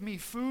give me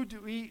food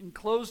to eat and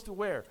clothes to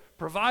wear,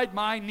 provide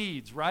my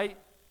needs, right?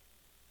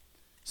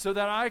 So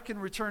that I can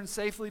return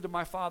safely to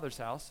my father's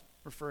house,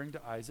 referring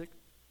to Isaac.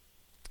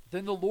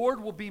 Then the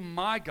Lord will be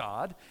my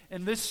God,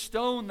 and this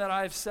stone that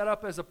I have set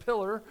up as a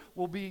pillar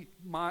will be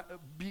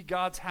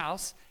God's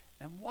house.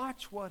 And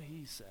watch what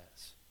he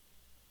says.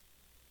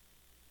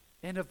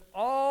 And of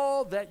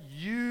all that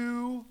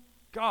you,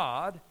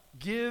 God,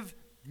 give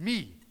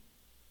me,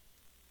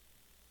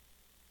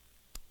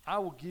 I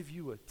will give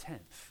you a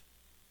tenth.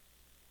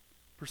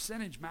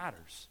 Percentage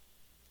matters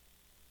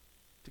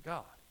to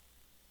God.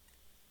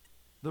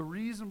 The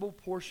reasonable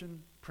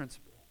portion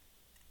principle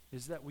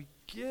is that we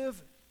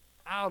give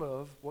out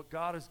of what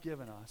God has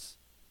given us,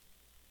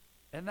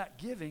 and that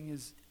giving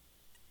is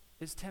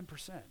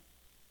 10%.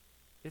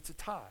 It's a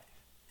tithe.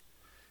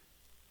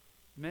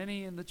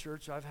 Many in the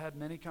church, I've had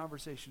many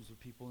conversations with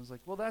people, and it's like,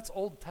 well, that's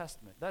Old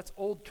Testament. That's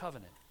Old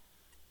Covenant.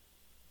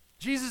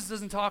 Jesus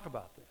doesn't talk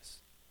about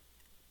this.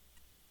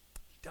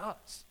 He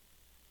does.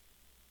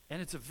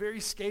 And it's a very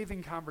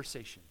scathing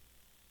conversation.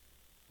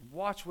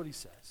 Watch what he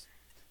says.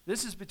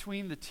 This is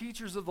between the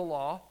teachers of the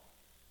law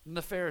and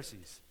the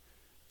Pharisees,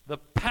 the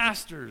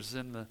pastors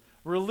and the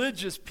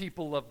religious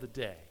people of the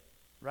day,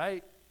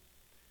 right?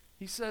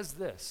 He says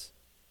this,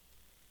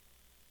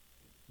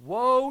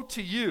 woe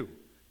to you,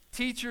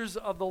 teachers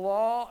of the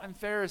law and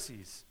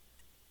Pharisees,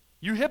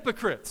 you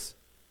hypocrites.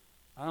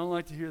 I don't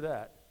like to hear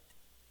that.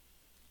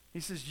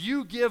 He says,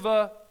 you give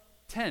a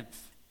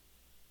tenth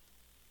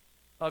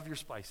of your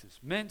spices,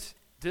 mint,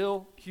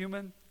 dill,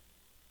 cumin,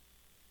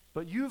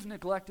 but you've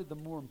neglected the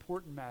more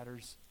important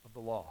matters of the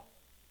law,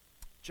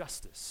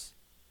 justice,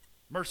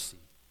 mercy,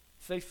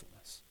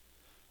 faithfulness.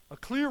 A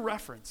clear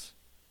reference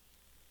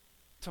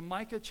to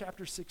Micah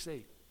chapter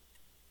 6:8,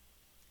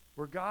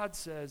 where God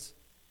says,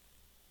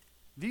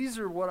 these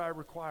are what I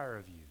require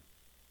of you.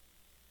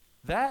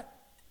 That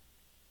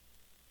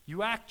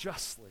you act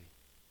justly,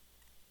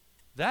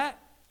 that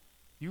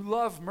you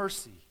love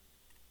mercy,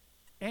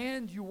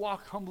 and you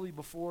walk humbly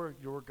before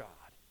your God.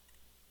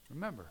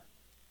 Remember,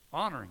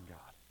 honoring God.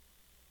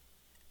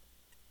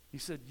 He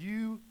said,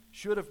 you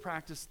should have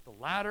practiced the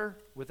latter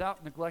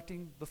without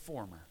neglecting the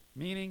former.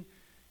 Meaning,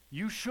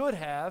 you should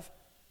have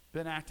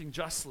been acting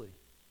justly,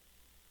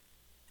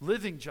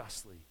 living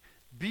justly,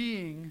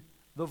 being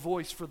the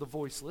voice for the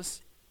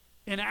voiceless,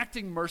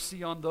 enacting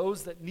mercy on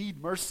those that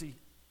need mercy,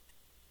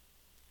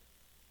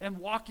 and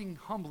walking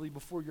humbly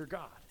before your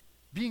God,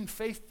 being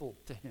faithful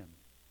to him.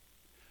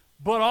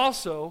 But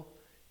also,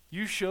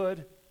 you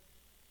should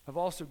have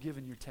also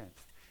given your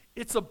tenth.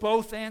 It's a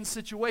both and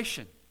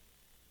situation.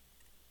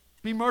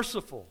 Be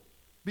merciful.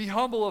 Be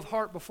humble of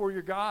heart before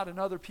your God and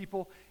other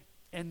people,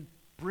 and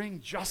bring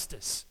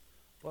justice.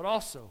 But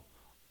also,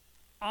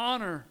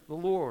 honor the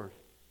Lord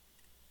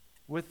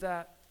with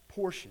that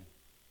portion,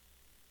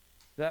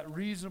 that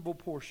reasonable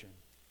portion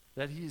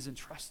that he has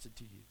entrusted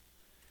to you.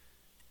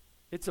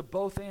 It's a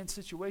both and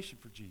situation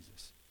for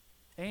Jesus.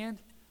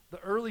 And the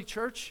early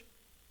church,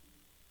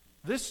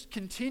 this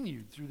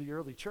continued through the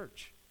early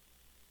church.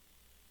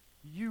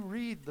 You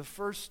read the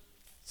first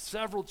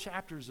several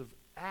chapters of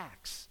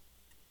Acts.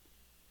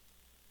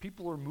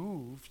 People are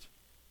moved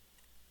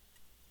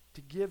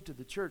to give to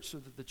the church so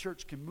that the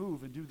church can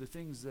move and do the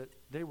things that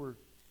they were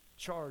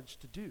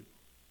charged to do.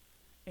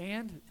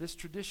 And this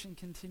tradition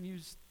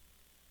continues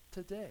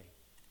today.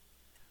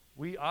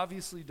 We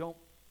obviously don't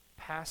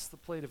pass the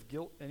plate of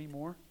guilt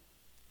anymore.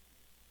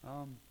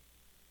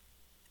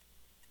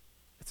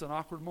 It's an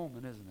awkward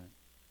moment, isn't it?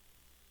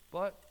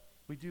 But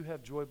we do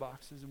have joy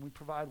boxes, and we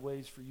provide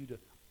ways for you to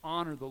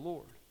honor the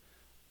Lord.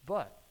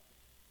 But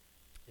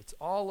it's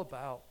all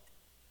about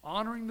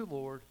honoring the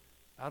Lord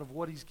out of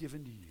what he's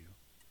given to you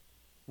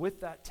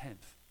with that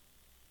tenth.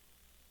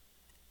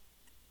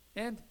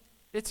 And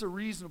it's a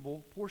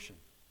reasonable portion.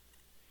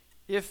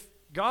 If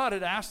God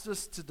had asked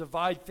us to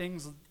divide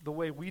things the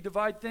way we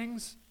divide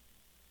things,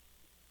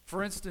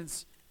 for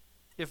instance,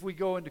 if we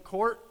go into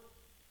court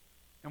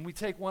and we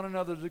take one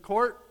another to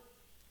court,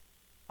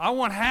 I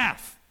want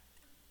half.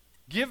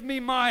 Give me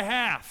my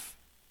half.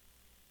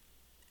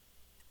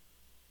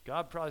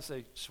 God would probably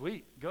say,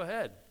 sweet, go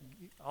ahead.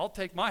 I'll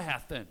take my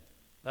half then.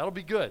 That'll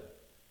be good.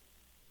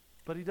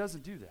 But he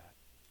doesn't do that.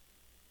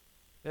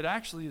 It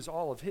actually is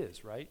all of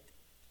his, right?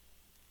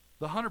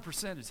 The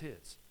 100% is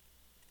his.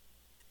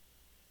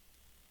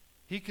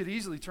 He could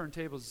easily turn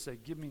tables and say,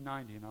 give me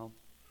 90 and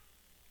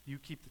you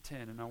keep the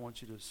 10 and I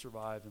want you to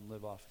survive and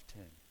live off of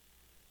 10.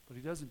 But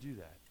he doesn't do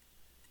that.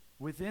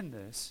 Within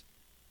this,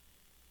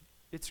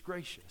 it's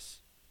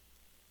gracious.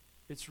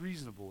 It's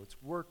reasonable. It's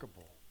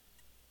workable.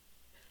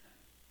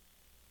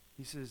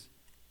 He says,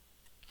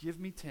 give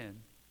me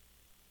 10.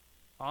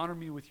 Honor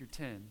me with your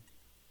 10.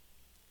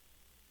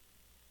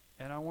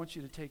 And I want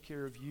you to take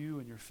care of you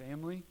and your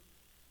family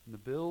and the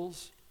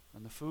bills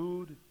and the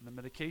food and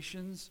the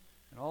medications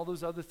and all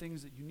those other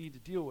things that you need to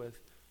deal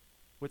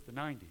with the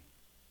 90.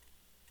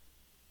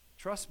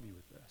 Trust me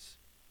with this.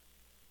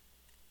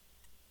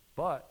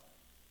 But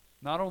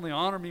not only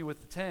honor me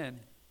with the 10,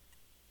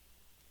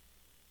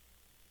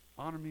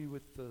 honor me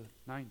with the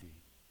 90.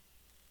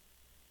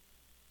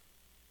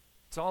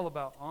 It's all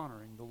about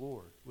honoring the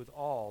Lord with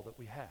all that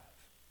we have.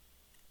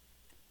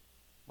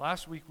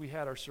 Last week we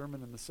had our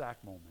sermon in the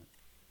sack moment,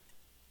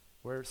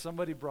 where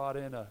somebody brought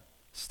in a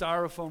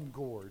styrofoam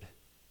gourd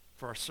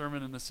for our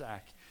sermon in the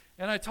sack.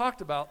 And I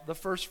talked about the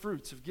first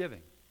fruits of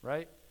giving,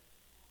 right?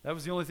 That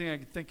was the only thing I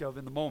could think of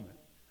in the moment.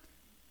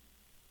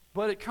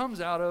 But it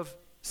comes out of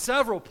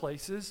several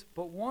places,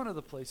 but one of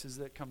the places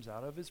that it comes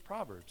out of is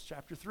Proverbs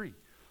chapter 3.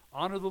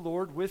 Honor the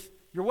Lord with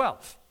your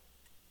wealth,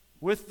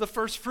 with the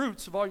first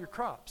fruits of all your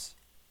crops.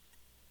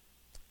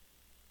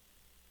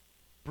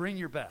 Bring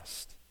your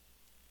best.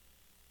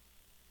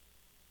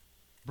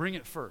 Bring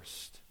it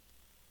first.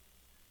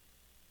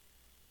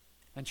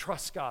 And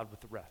trust God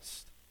with the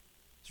rest.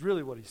 It's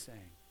really what he's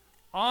saying.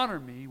 Honor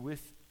me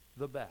with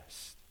the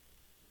best.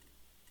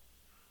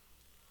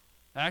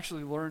 I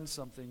actually learned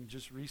something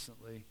just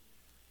recently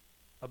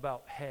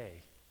about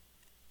hay.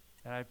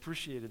 And I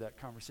appreciated that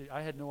conversation.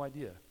 I had no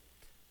idea.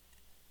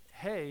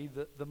 Hay,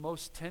 the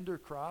most tender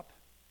crop,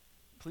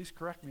 please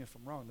correct me if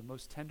I'm wrong, the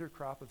most tender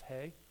crop of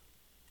hay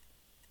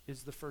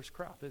is the first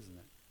crop, isn't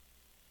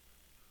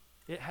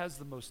it? It has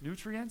the most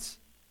nutrients,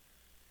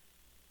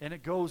 and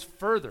it goes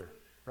further,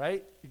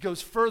 right? It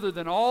goes further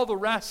than all the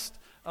rest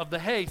of the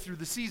hay through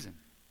the season.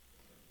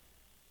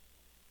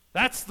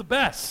 That's the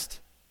best.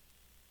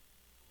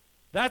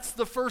 That's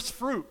the first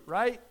fruit,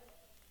 right?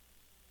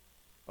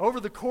 Over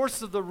the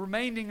course of the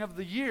remaining of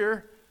the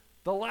year,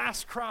 the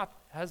last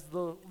crop has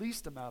the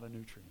least amount of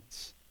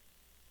nutrients.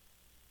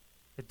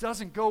 It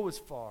doesn't go as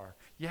far.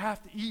 You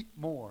have to eat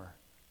more.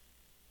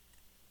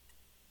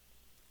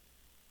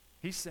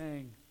 He's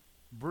saying,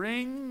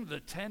 bring the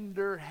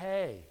tender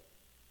hay.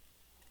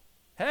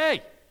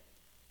 Hey,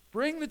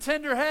 bring the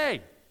tender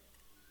hay.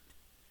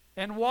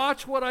 And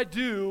watch what I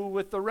do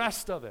with the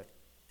rest of it.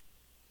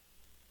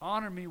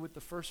 Honor me with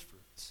the first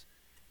fruits.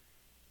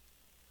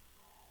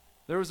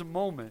 There was a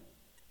moment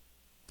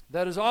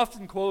that is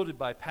often quoted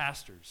by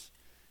pastors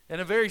in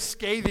a very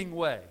scathing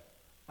way.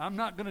 I'm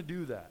not going to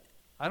do that.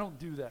 I don't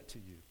do that to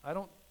you. I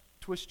don't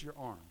twist your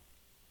arm.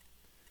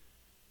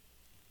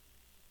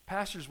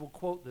 Pastors will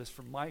quote this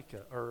from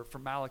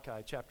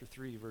Malachi chapter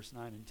 3, verse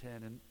 9 and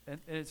 10, and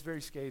it's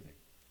very scathing.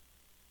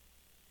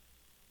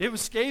 It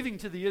was scathing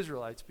to the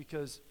Israelites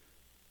because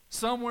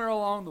somewhere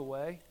along the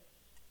way,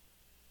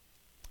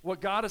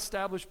 what God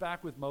established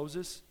back with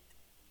Moses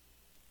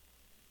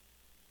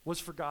was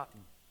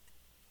forgotten.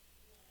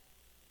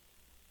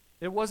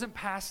 It wasn't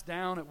passed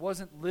down. It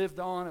wasn't lived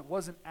on. It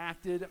wasn't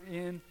acted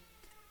in.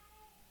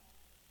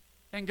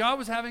 And God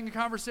was having a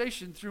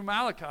conversation through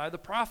Malachi, the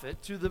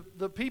prophet, to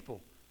the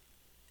people.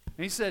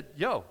 And he said,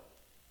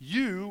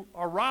 you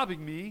are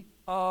robbing me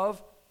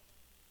of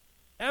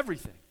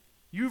everything.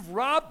 You've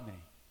robbed me.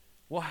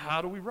 Well,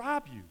 how do we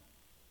rob you?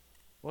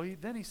 Well,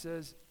 then he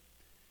says,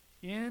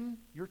 in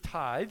your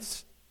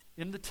tithes,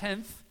 in the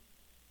 10th,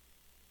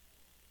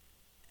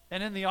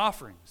 and in the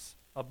offerings,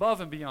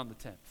 above and beyond the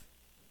 10th.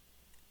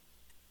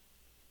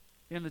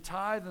 In the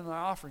tithe and the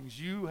offerings,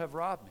 you have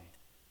robbed me.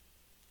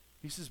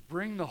 He says,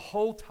 bring the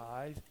whole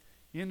tithe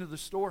into the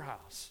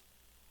storehouse.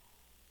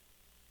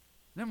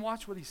 Then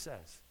watch what he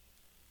says.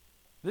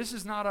 This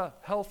is not a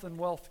health and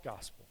wealth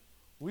gospel.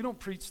 We don't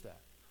preach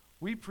that.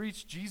 We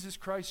preach Jesus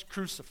Christ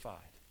crucified,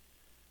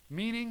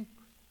 meaning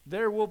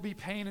there will be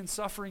pain and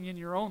suffering in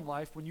your own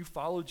life when you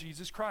follow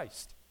Jesus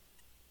Christ.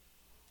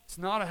 It's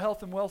not a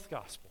health and wealth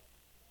gospel.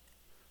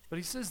 But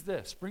he says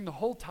this, bring the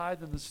whole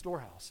tithe in the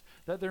storehouse,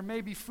 that there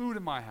may be food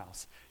in my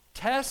house.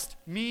 Test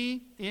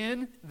me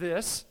in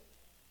this,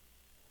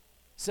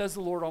 says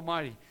the Lord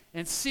Almighty,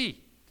 and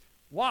see,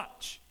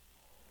 watch.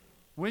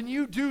 When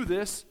you do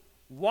this,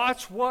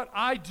 watch what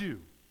I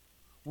do.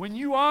 When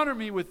you honor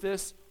me with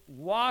this,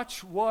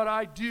 watch what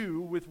I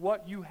do with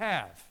what you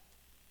have.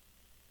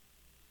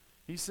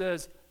 He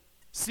says,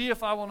 see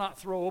if I will not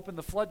throw open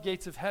the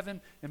floodgates of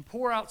heaven and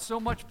pour out so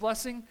much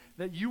blessing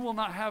that you will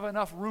not have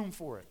enough room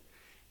for it.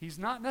 He's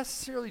not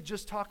necessarily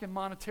just talking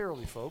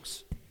monetarily,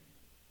 folks.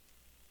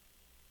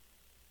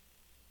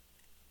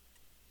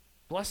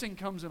 Blessing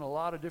comes in a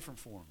lot of different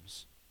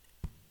forms,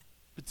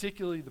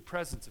 particularly the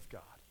presence of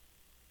God.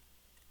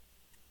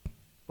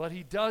 But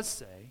he does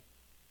say,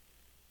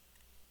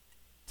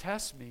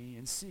 test me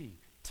and see.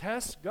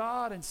 Test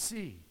God and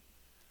see.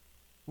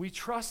 We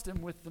trust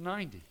him with the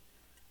 90.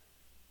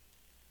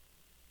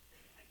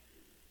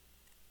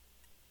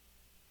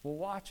 We'll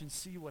watch and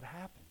see what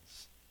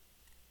happens.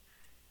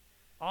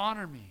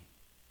 Honor me.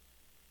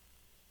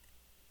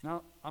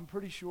 Now, I'm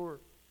pretty sure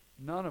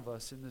none of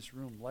us in this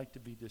room like to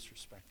be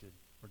disrespected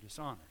or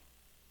dishonored.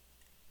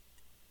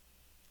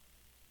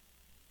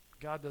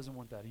 God doesn't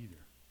want that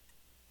either.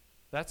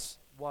 That's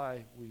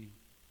why we,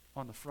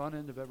 on the front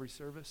end of every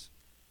service,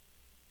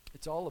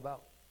 it's all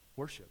about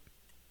worship.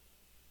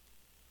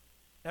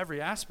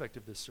 Every aspect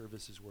of this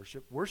service is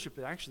worship. Worship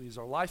actually is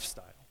our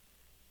lifestyle.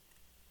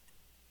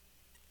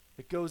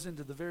 It goes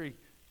into the very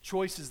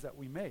choices that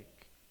we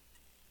make.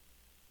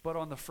 But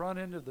on the front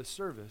end of the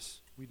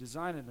service, we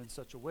design it in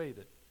such a way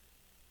that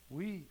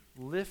we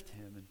lift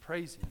him and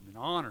praise him and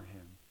honor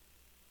him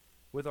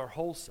with our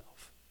whole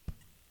self.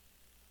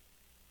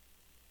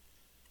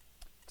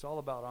 It's all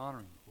about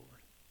honoring the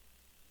Lord.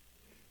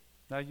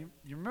 Now,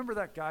 you remember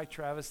that guy,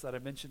 Travis, that I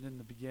mentioned in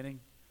the beginning,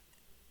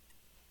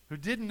 who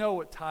didn't know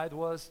what tithe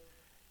was?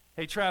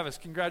 Hey, Travis,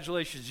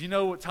 congratulations. You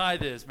know what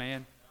tithe is,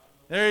 man.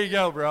 There you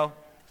go, bro.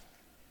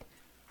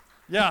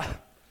 Yeah.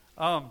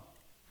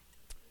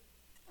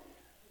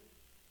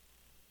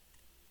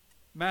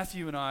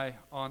 Matthew and I,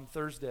 on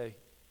Thursday,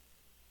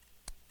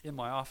 in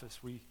my office,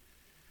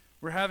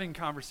 we're having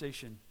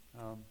conversation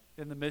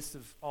in the midst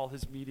of all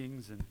his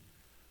meetings and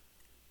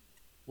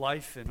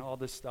life and all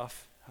this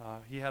stuff.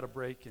 He had a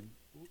break, and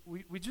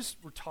we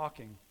just were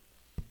talking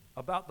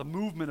about the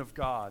movement of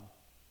God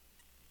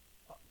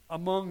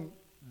among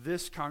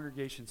this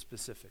congregation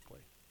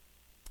specifically.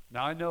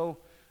 Now, I know,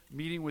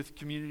 meeting with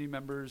community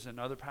members and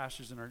other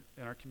pastors in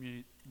our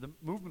community, the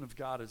movement of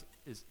God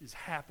is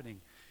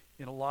happening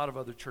in a lot of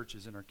other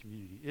churches in our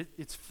community.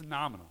 It's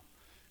phenomenal.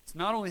 It's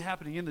not only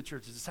happening in the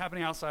churches, it's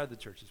happening outside the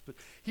churches. But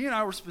he and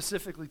I were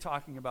specifically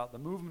talking about the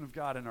movement of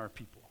God in our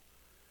people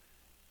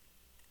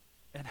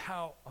and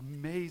how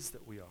amazed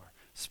that we are,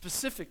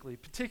 specifically,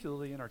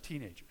 particularly in our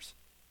teenagers.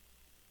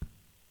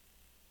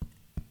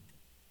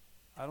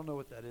 I don't know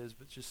what that is,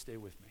 but just stay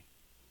with me.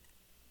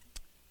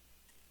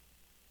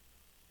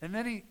 And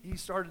then he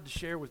started to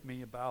share with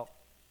me about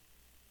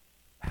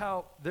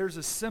how there's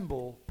a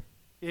symbol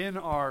in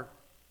our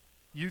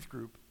youth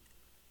group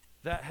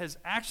that has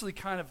actually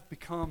kind of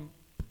become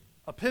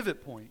a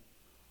pivot point,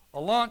 a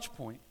launch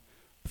point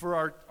for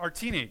our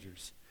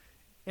teenagers.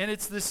 And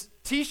it's this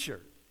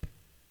t-shirt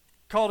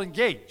called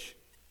Engage.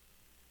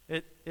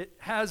 It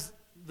has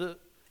the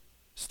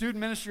student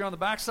ministry on the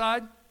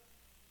backside,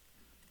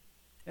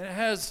 and it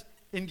has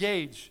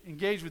engage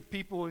with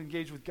people,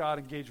 engage with God,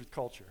 engage with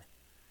culture.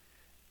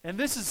 And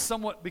this has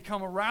somewhat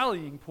become a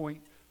rallying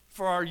point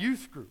for our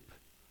youth group.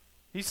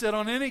 He said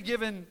on any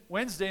given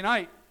Wednesday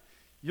night,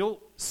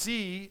 you'll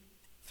see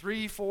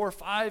 3, 4,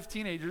 5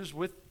 teenagers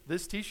with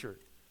this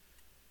t-shirt.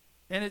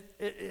 And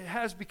it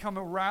has become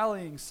a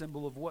rallying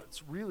symbol of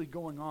what's really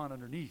going on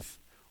underneath,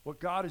 what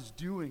God is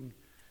doing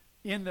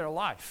in their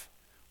life.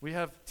 We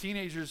have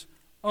teenagers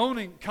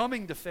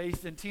coming to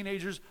faith, and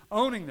teenagers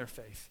owning their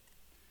faith.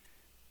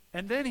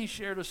 And then he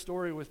shared a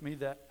story with me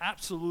that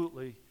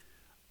absolutely,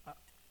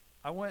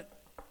 my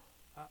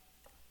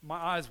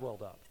eyes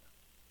welled up.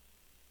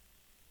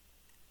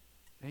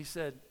 And he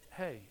said,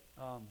 hey,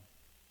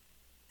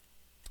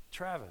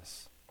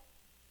 Travis,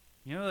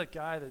 you know that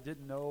guy that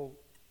didn't know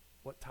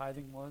what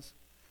tithing was?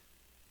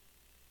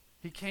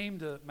 He came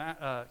to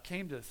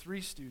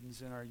 3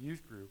 students in our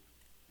youth group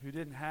who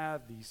didn't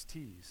have these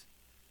tees.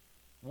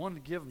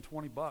 Wanted to give them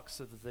 $20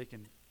 so that they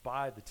can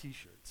buy the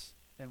t-shirts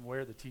and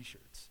wear the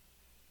t-shirts.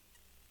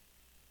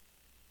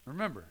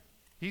 Remember,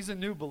 he's a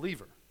new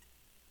believer.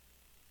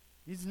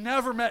 He's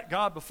never met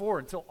God before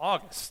until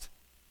August.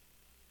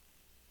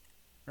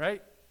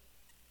 Right?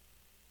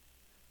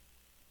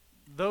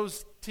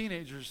 Those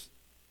teenagers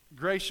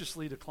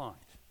graciously declined.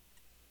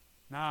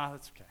 Nah,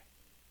 that's okay.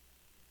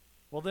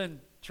 Well,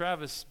 then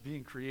Travis,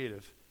 being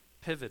creative,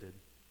 pivoted.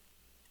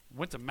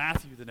 Went to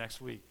Matthew the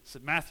next week.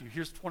 Said, Matthew,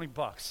 here's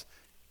 $20.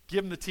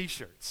 Give him the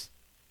t-shirts.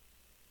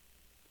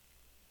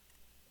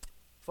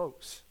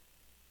 Folks,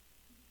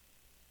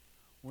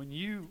 when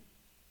you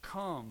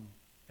come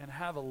and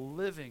have a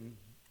living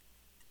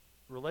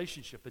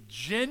relationship, a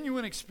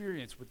genuine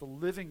experience with the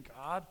living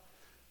God,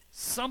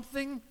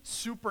 something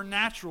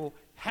supernatural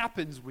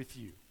happens with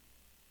you.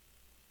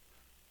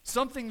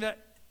 Something that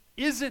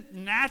isn't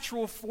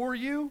natural for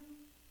you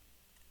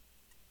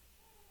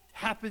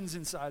happens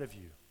inside of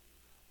you.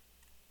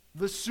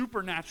 The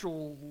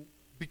supernatural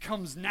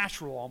becomes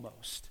natural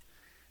almost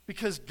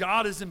because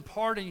God is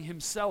imparting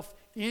himself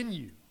in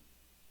you.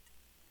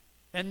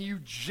 And you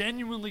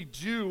genuinely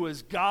do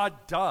as God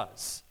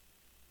does.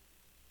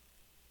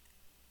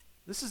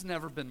 This has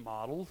never been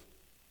modeled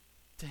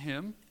to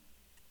him.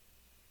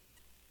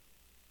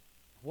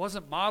 It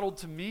wasn't modeled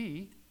to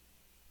me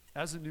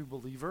as a new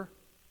believer.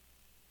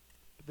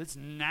 But this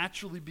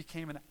naturally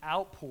became an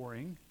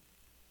outpouring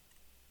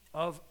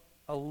of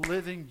a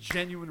living,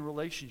 genuine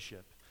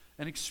relationship,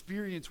 an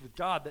experience with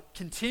God that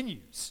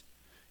continues.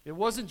 It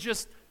wasn't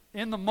just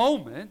in the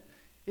moment,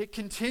 it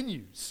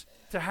continues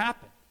to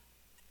happen.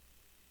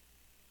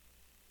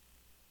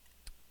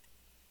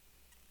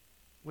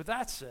 with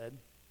that said,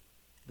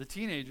 the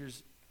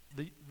teenagers,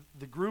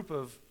 the group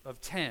of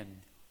 10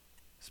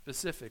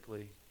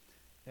 specifically,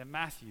 and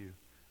Matthew,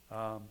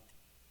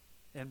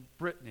 and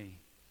Brittany,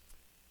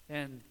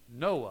 and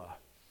Noah,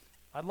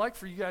 I'd like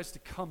for you guys to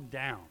come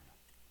down,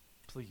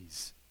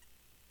 please.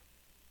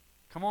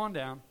 Come on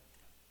down.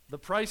 The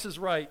price is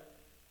right,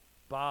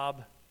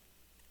 Bob.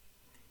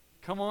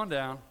 Come on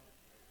down.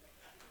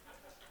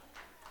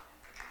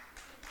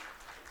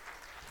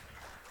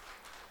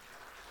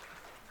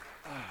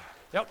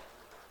 Yep.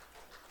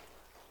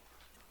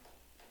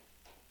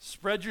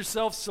 Spread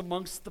yourselves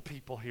amongst the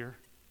people here.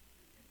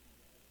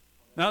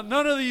 Now,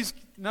 none of these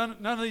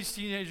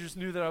teenagers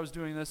knew that I was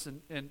doing this,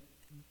 and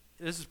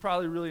this is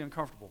probably really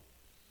uncomfortable.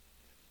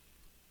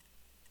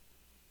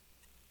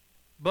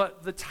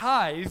 But the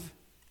tithe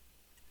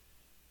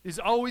is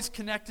always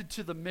connected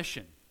to the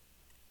mission,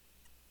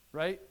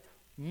 right?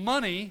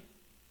 Money,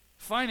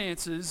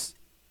 finances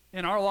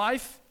in our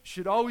life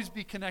should always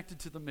be connected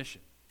to the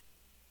mission.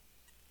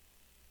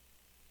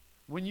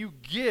 When you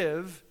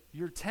give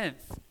your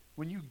tenth,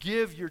 when you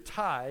give your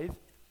tithe,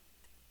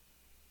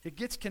 it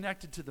gets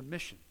connected to the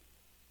mission.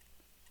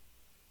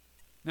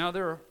 Now,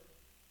 there are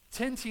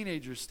 10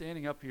 teenagers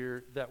standing up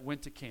here that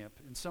went to camp,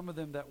 and some of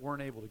them that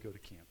weren't able to go to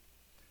camp.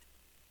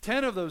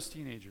 10 of those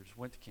teenagers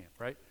went to camp,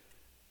 right?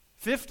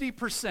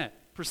 50%,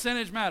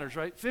 percentage matters,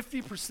 right?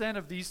 50%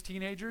 of these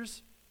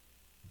teenagers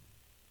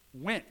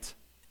went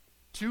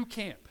to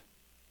camp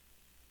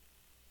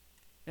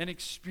and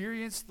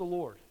experienced the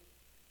Lord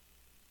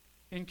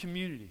in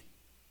community,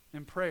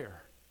 in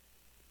prayer,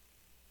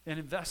 in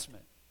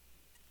investment,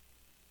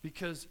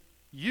 because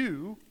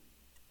you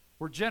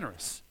were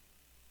generous.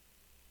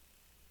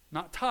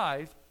 Not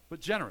tithe, but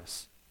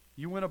generous.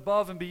 You went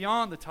above and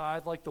beyond the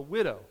tithe like the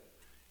widow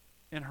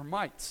and her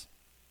mites.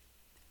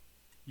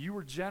 You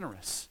were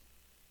generous.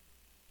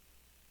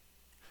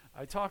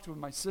 I talked with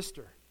my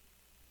sister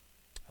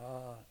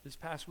this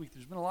past week.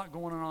 There's been a lot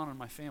going on in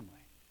my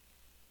family.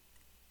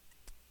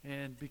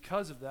 And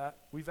because of that,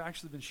 we've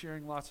actually been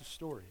sharing lots of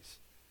stories.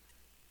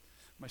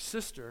 My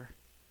sister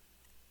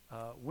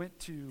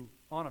went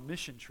on a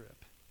mission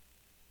trip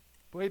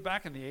way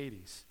back in the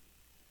 80s.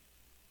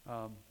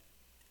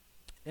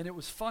 And it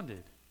was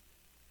funded.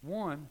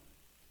 One,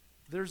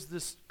 there's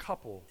this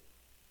couple,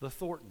 the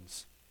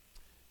Thorntons.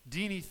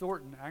 Deanie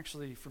Thornton,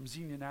 actually from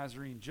Xenia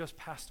Nazarene, just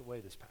passed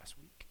away this past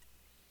week.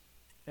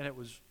 And it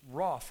was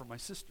raw for my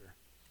sister.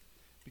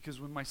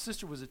 Because when my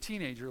sister was a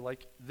teenager,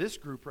 like this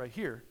group right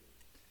here,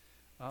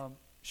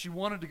 she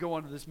wanted to go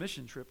on this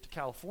mission trip to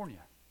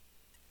California.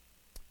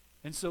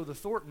 And so the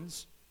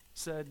Thorntons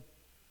said,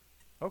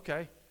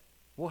 okay,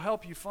 we'll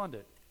help you fund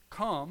it.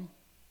 Come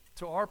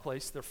to our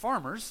place. They're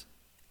farmers.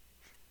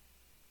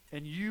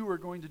 And you are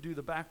going to do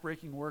the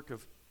backbreaking work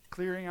of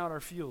clearing out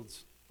our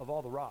fields of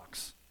all the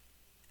rocks.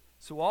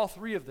 So all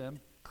three of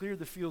them cleared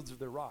the fields of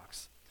their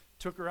rocks,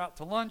 took her out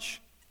to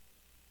lunch,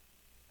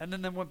 and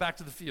then went back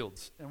to the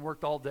fields and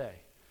worked all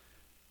day.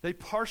 They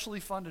partially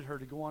funded her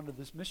to go on to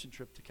this mission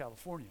trip to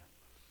California.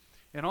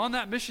 And on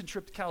that mission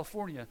trip to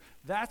California,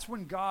 that's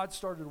when God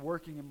started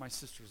working in my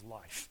sister's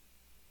life.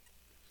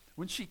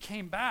 When she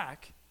came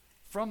back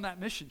from that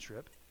mission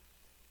trip,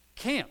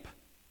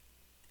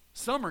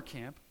 summer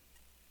camp,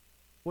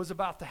 was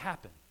about to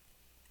happen.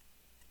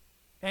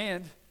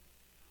 And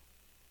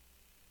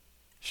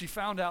she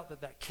found out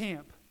that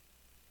camp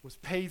was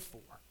paid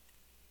for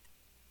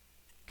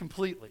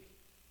completely.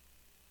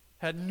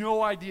 Had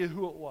no idea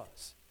who it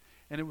was.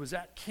 And it was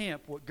at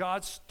camp, what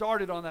God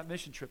started on that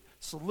mission trip,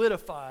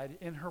 solidified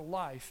in her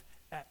life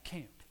at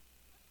camp.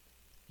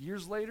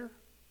 Years later,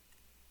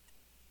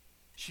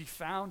 she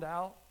found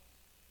out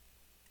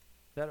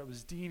that it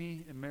was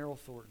Deanie and Merrill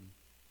Thornton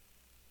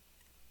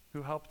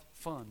who helped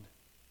fund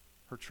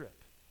her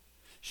trip.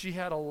 She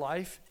had a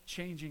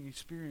life-changing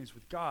experience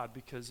with God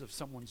because of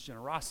someone's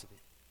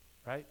generosity,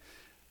 right?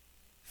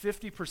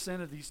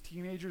 50% of these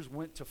teenagers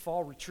went to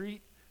fall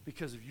retreat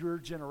because of your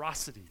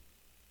generosity.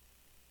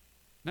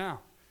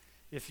 Now,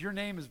 if your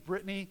name is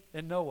Brittany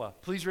and Noah,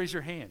 please raise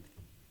your hand.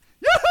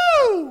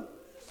 Yahoo!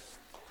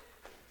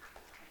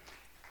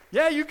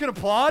 Yeah, you can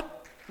applaud.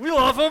 We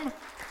love them.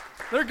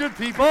 They're good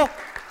people,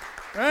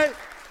 right?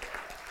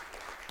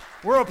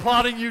 We're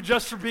applauding you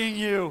just for being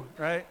you,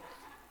 right?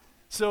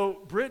 So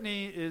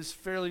Brittany is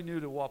fairly new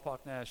to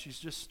Wapak Nash. She's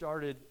just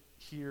started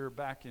here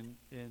back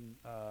in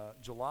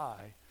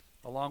July,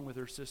 along with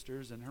her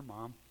sisters and her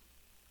mom.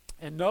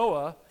 And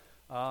Noah,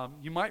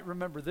 you might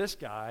remember this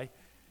guy.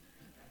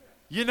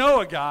 You know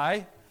a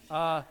guy.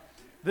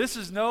 This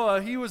is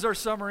Noah. He was our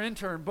summer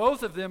intern.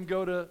 Both of them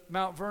go to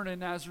Mount Vernon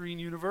Nazarene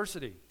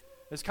University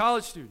as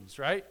college students,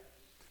 right?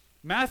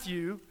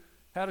 Matthew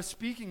had a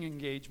speaking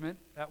engagement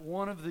at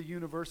one of the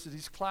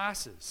university's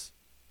classes.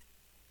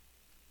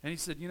 And he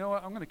said, you know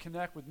what, I'm going to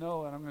connect with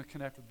Noah and I'm going to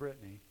connect with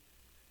Brittany.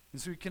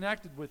 And so he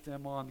connected with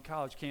them on the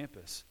college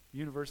campus,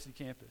 university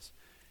campus.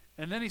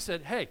 And then he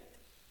said, hey,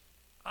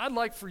 I'd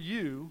like for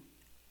you,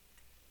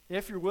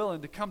 if you're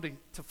willing, to come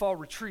to fall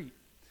retreat.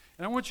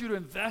 And I want you to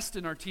invest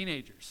in our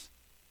teenagers.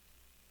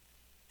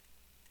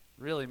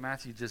 Really,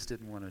 Matthew just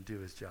didn't want to do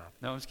his job.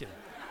 No, I'm just kidding.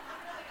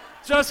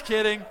 Just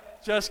kidding.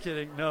 Just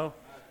kidding. No.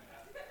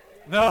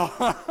 No.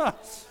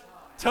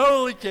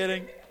 Totally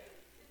kidding.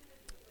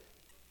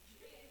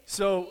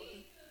 So,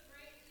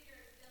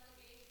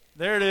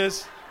 there it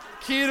is.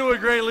 Key to a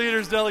great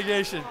leader's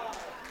delegation.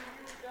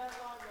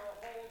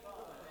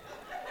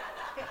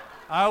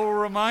 I will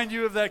remind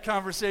you of that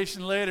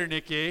conversation later,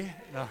 Nikki.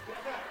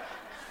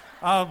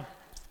 No.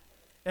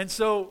 And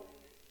so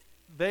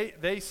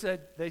they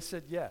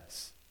said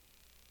yes.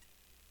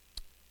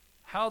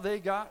 How they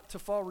got to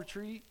fall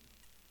retreat?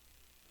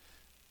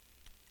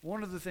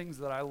 One of the things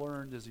that I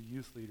learned as a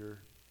youth leader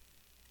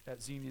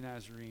at Xenia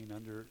Nazarene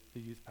under the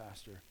youth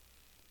pastor,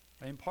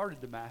 I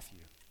imparted to Matthew.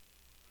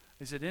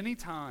 He said, any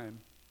time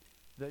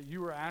that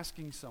you are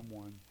asking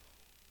someone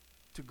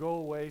to go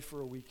away for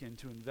a weekend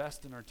to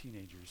invest in our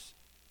teenagers,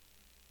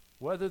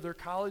 whether they're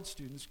college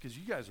students, because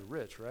you guys are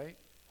rich, right?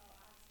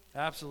 Oh,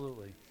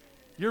 absolutely.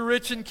 You're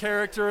rich in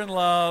character and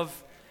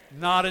love,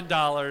 not in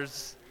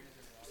dollars.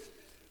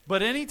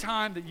 But any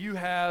time that you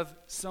have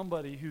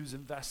somebody who's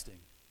investing,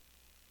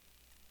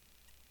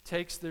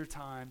 takes their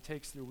time,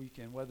 takes their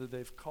weekend, whether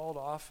they've called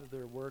off of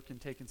their work and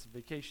taken some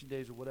vacation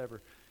days or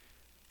whatever,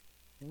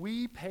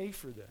 we pay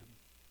for them.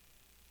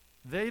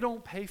 They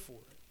don't pay for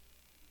it.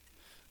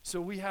 So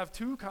we have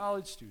 2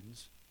 college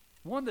students,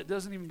 one that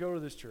doesn't even go to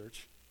this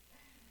church,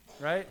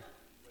 right?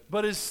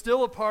 But is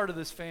still a part of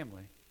this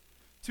family.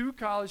 2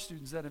 college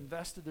students that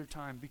invested their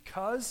time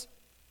because,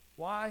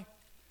 why?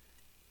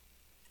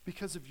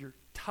 Because of your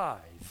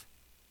tithe.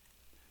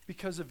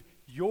 Because of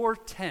your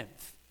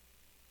tenth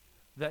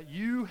that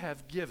you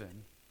have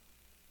given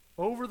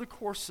over the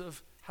course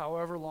of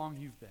however long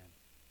you've been.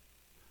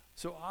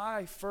 So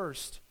I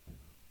first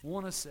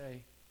want to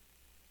say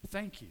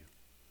thank you.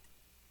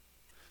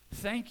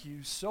 Thank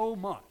you so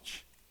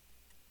much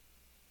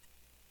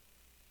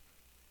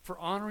for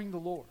honoring the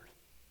Lord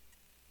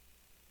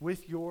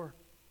with your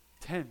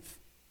tenth,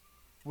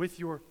 with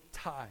your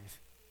tithe.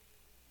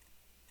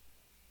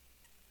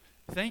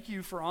 Thank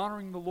you for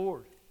honoring the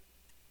Lord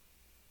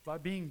by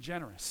being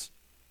generous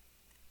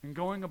and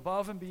going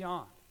above and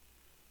beyond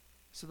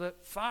so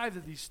that 5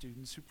 of these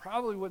students who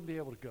probably wouldn't be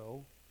able to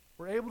go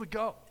were able to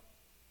go.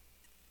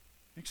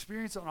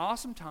 Experience an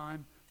awesome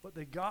time, but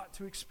they got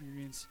to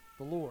experience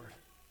the Lord.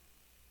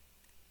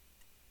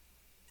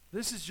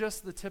 This is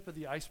just the tip of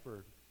the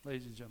iceberg,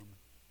 ladies and gentlemen.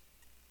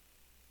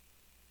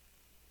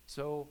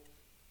 So,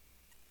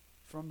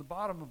 from the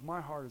bottom of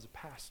my heart as a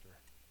pastor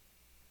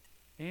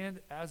and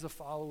as a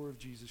follower of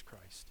Jesus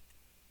Christ,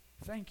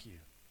 thank you.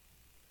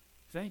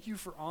 Thank you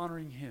for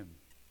honoring him,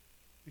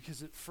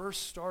 because it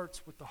first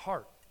starts with the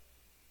heart.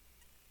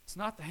 It's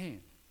not the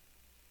hand.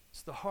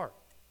 It's the heart.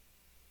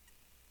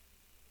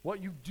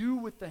 What you do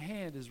with the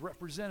hand is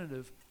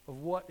representative of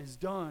what is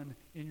done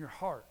in your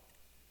heart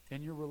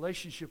and your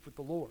relationship with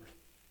the Lord.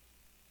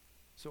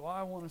 So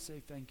I want to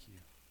say thank you.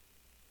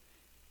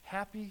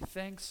 Happy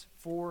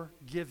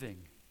Thanksforgiving.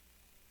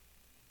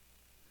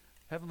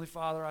 Heavenly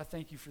Father, I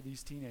thank you for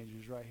these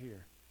teenagers right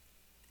here.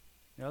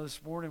 You know,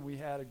 this morning we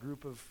had a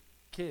group of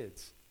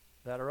kids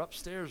that are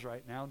upstairs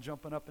right now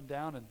jumping up and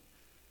down, and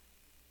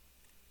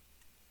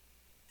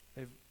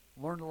they've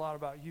learned a lot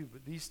about you,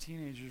 but these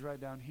teenagers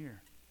right down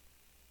here,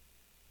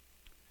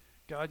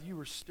 God, you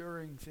were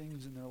stirring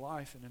things in their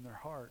life and in their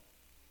heart.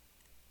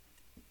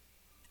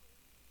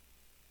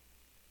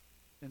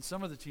 And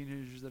some of the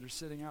teenagers that are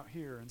sitting out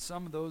here, and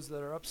some of those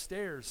that are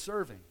upstairs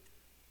serving,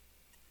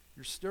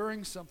 you're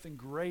stirring something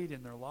great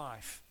in their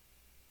life.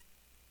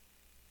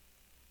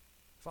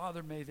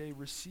 Father, may they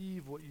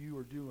receive what you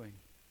are doing.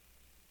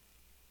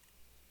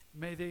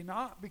 May they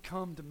not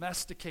become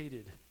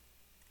domesticated,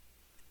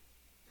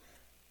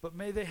 but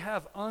may they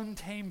have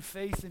untamed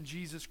faith in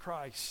Jesus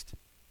Christ.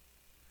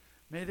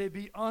 May they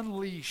be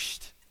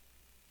unleashed.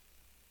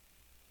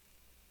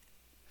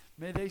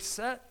 May they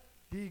set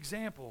the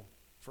example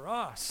for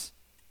us,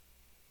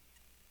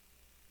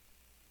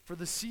 for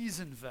the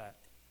seasoned vet,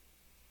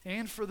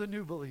 and for the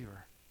new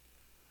believer.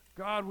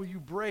 God, will you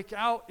break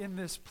out in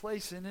this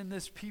place and in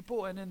this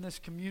people and in this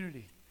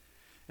community?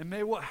 And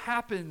may what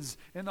happens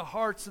in the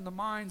hearts and the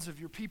minds of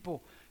your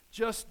people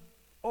just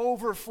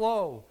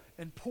overflow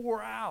and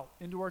pour out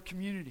into our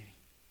community.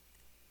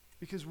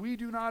 Because we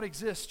do not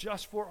exist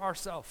just for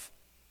ourselves.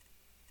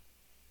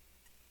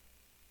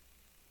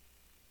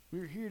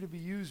 We're here to be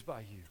used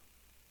by you,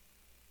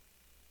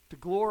 to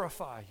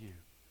glorify you,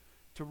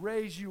 to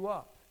raise you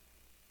up,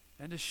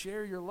 and to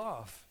share your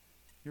love,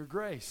 your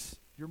grace,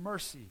 your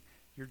mercy,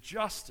 your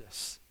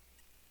justice.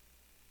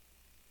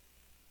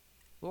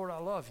 Lord, I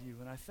love you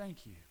and I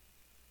thank you.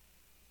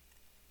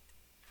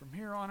 From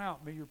here on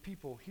out, may your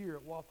people here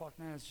at Wapak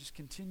Naz just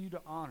continue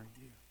to honor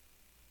you.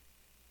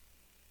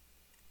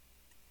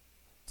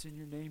 It's in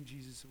your name,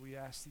 Jesus, that we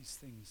ask these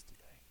things today.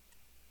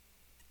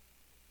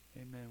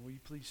 Amen. Will you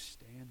please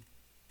stand?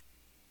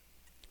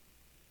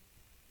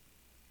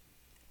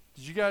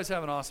 Did you guys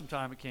have an awesome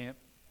time at camp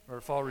or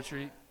fall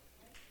retreat?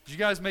 Did you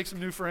guys make some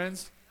new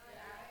friends?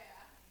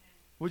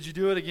 Would you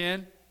do it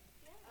again?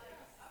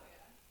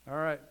 All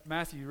right,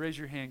 Matthew, raise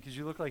your hand because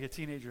you look like a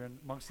teenager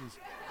amongst these.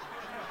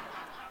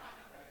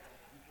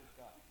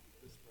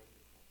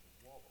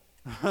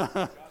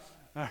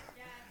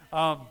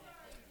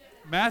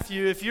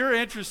 Matthew, if you're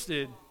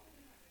interested,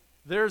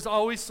 there's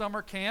always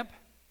summer camp.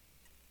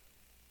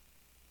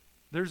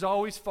 There's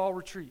always fall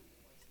retreat.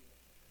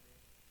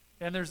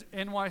 And there's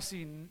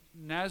NYC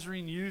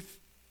Nazarene Youth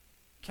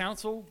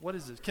Council. What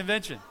is this?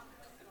 Convention.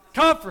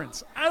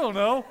 Conference. I don't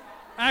know.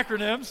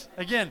 Acronyms.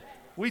 Again,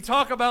 we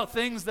talk about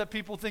things that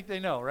people think they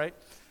know, right?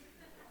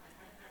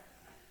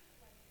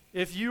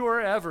 If you are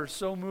ever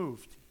so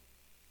moved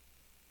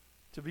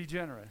to be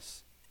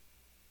generous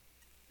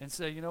and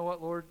say, you know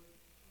what, Lord,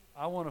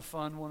 I want to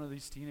fund one of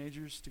these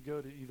teenagers to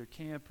go to either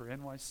camp or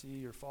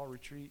NYC or fall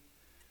retreat.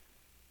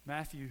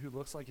 Matthew, who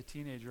looks like a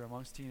teenager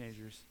amongst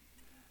teenagers,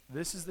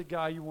 this is the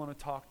guy you want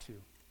to talk to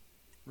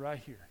right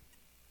here.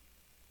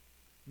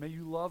 May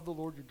you love the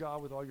Lord your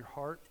God with all your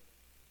heart,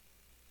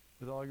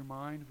 with all your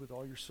mind, with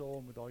all your soul,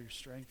 and with all your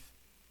strength.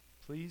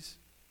 Please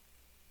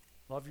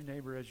love your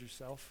neighbor as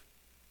yourself.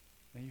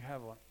 May you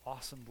have an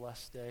awesome,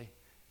 blessed day.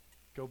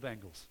 Go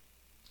Bengals.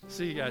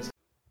 See you guys.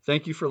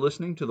 Thank you for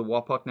listening to the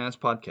Wapak Naz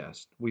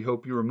podcast. We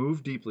hope you are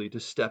moved deeply to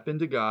step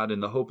into God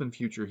and the hope and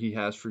future He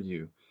has for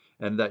you,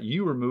 and that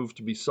you are moved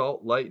to be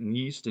salt, light, and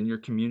yeast in your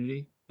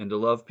community and to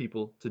love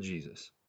people to Jesus.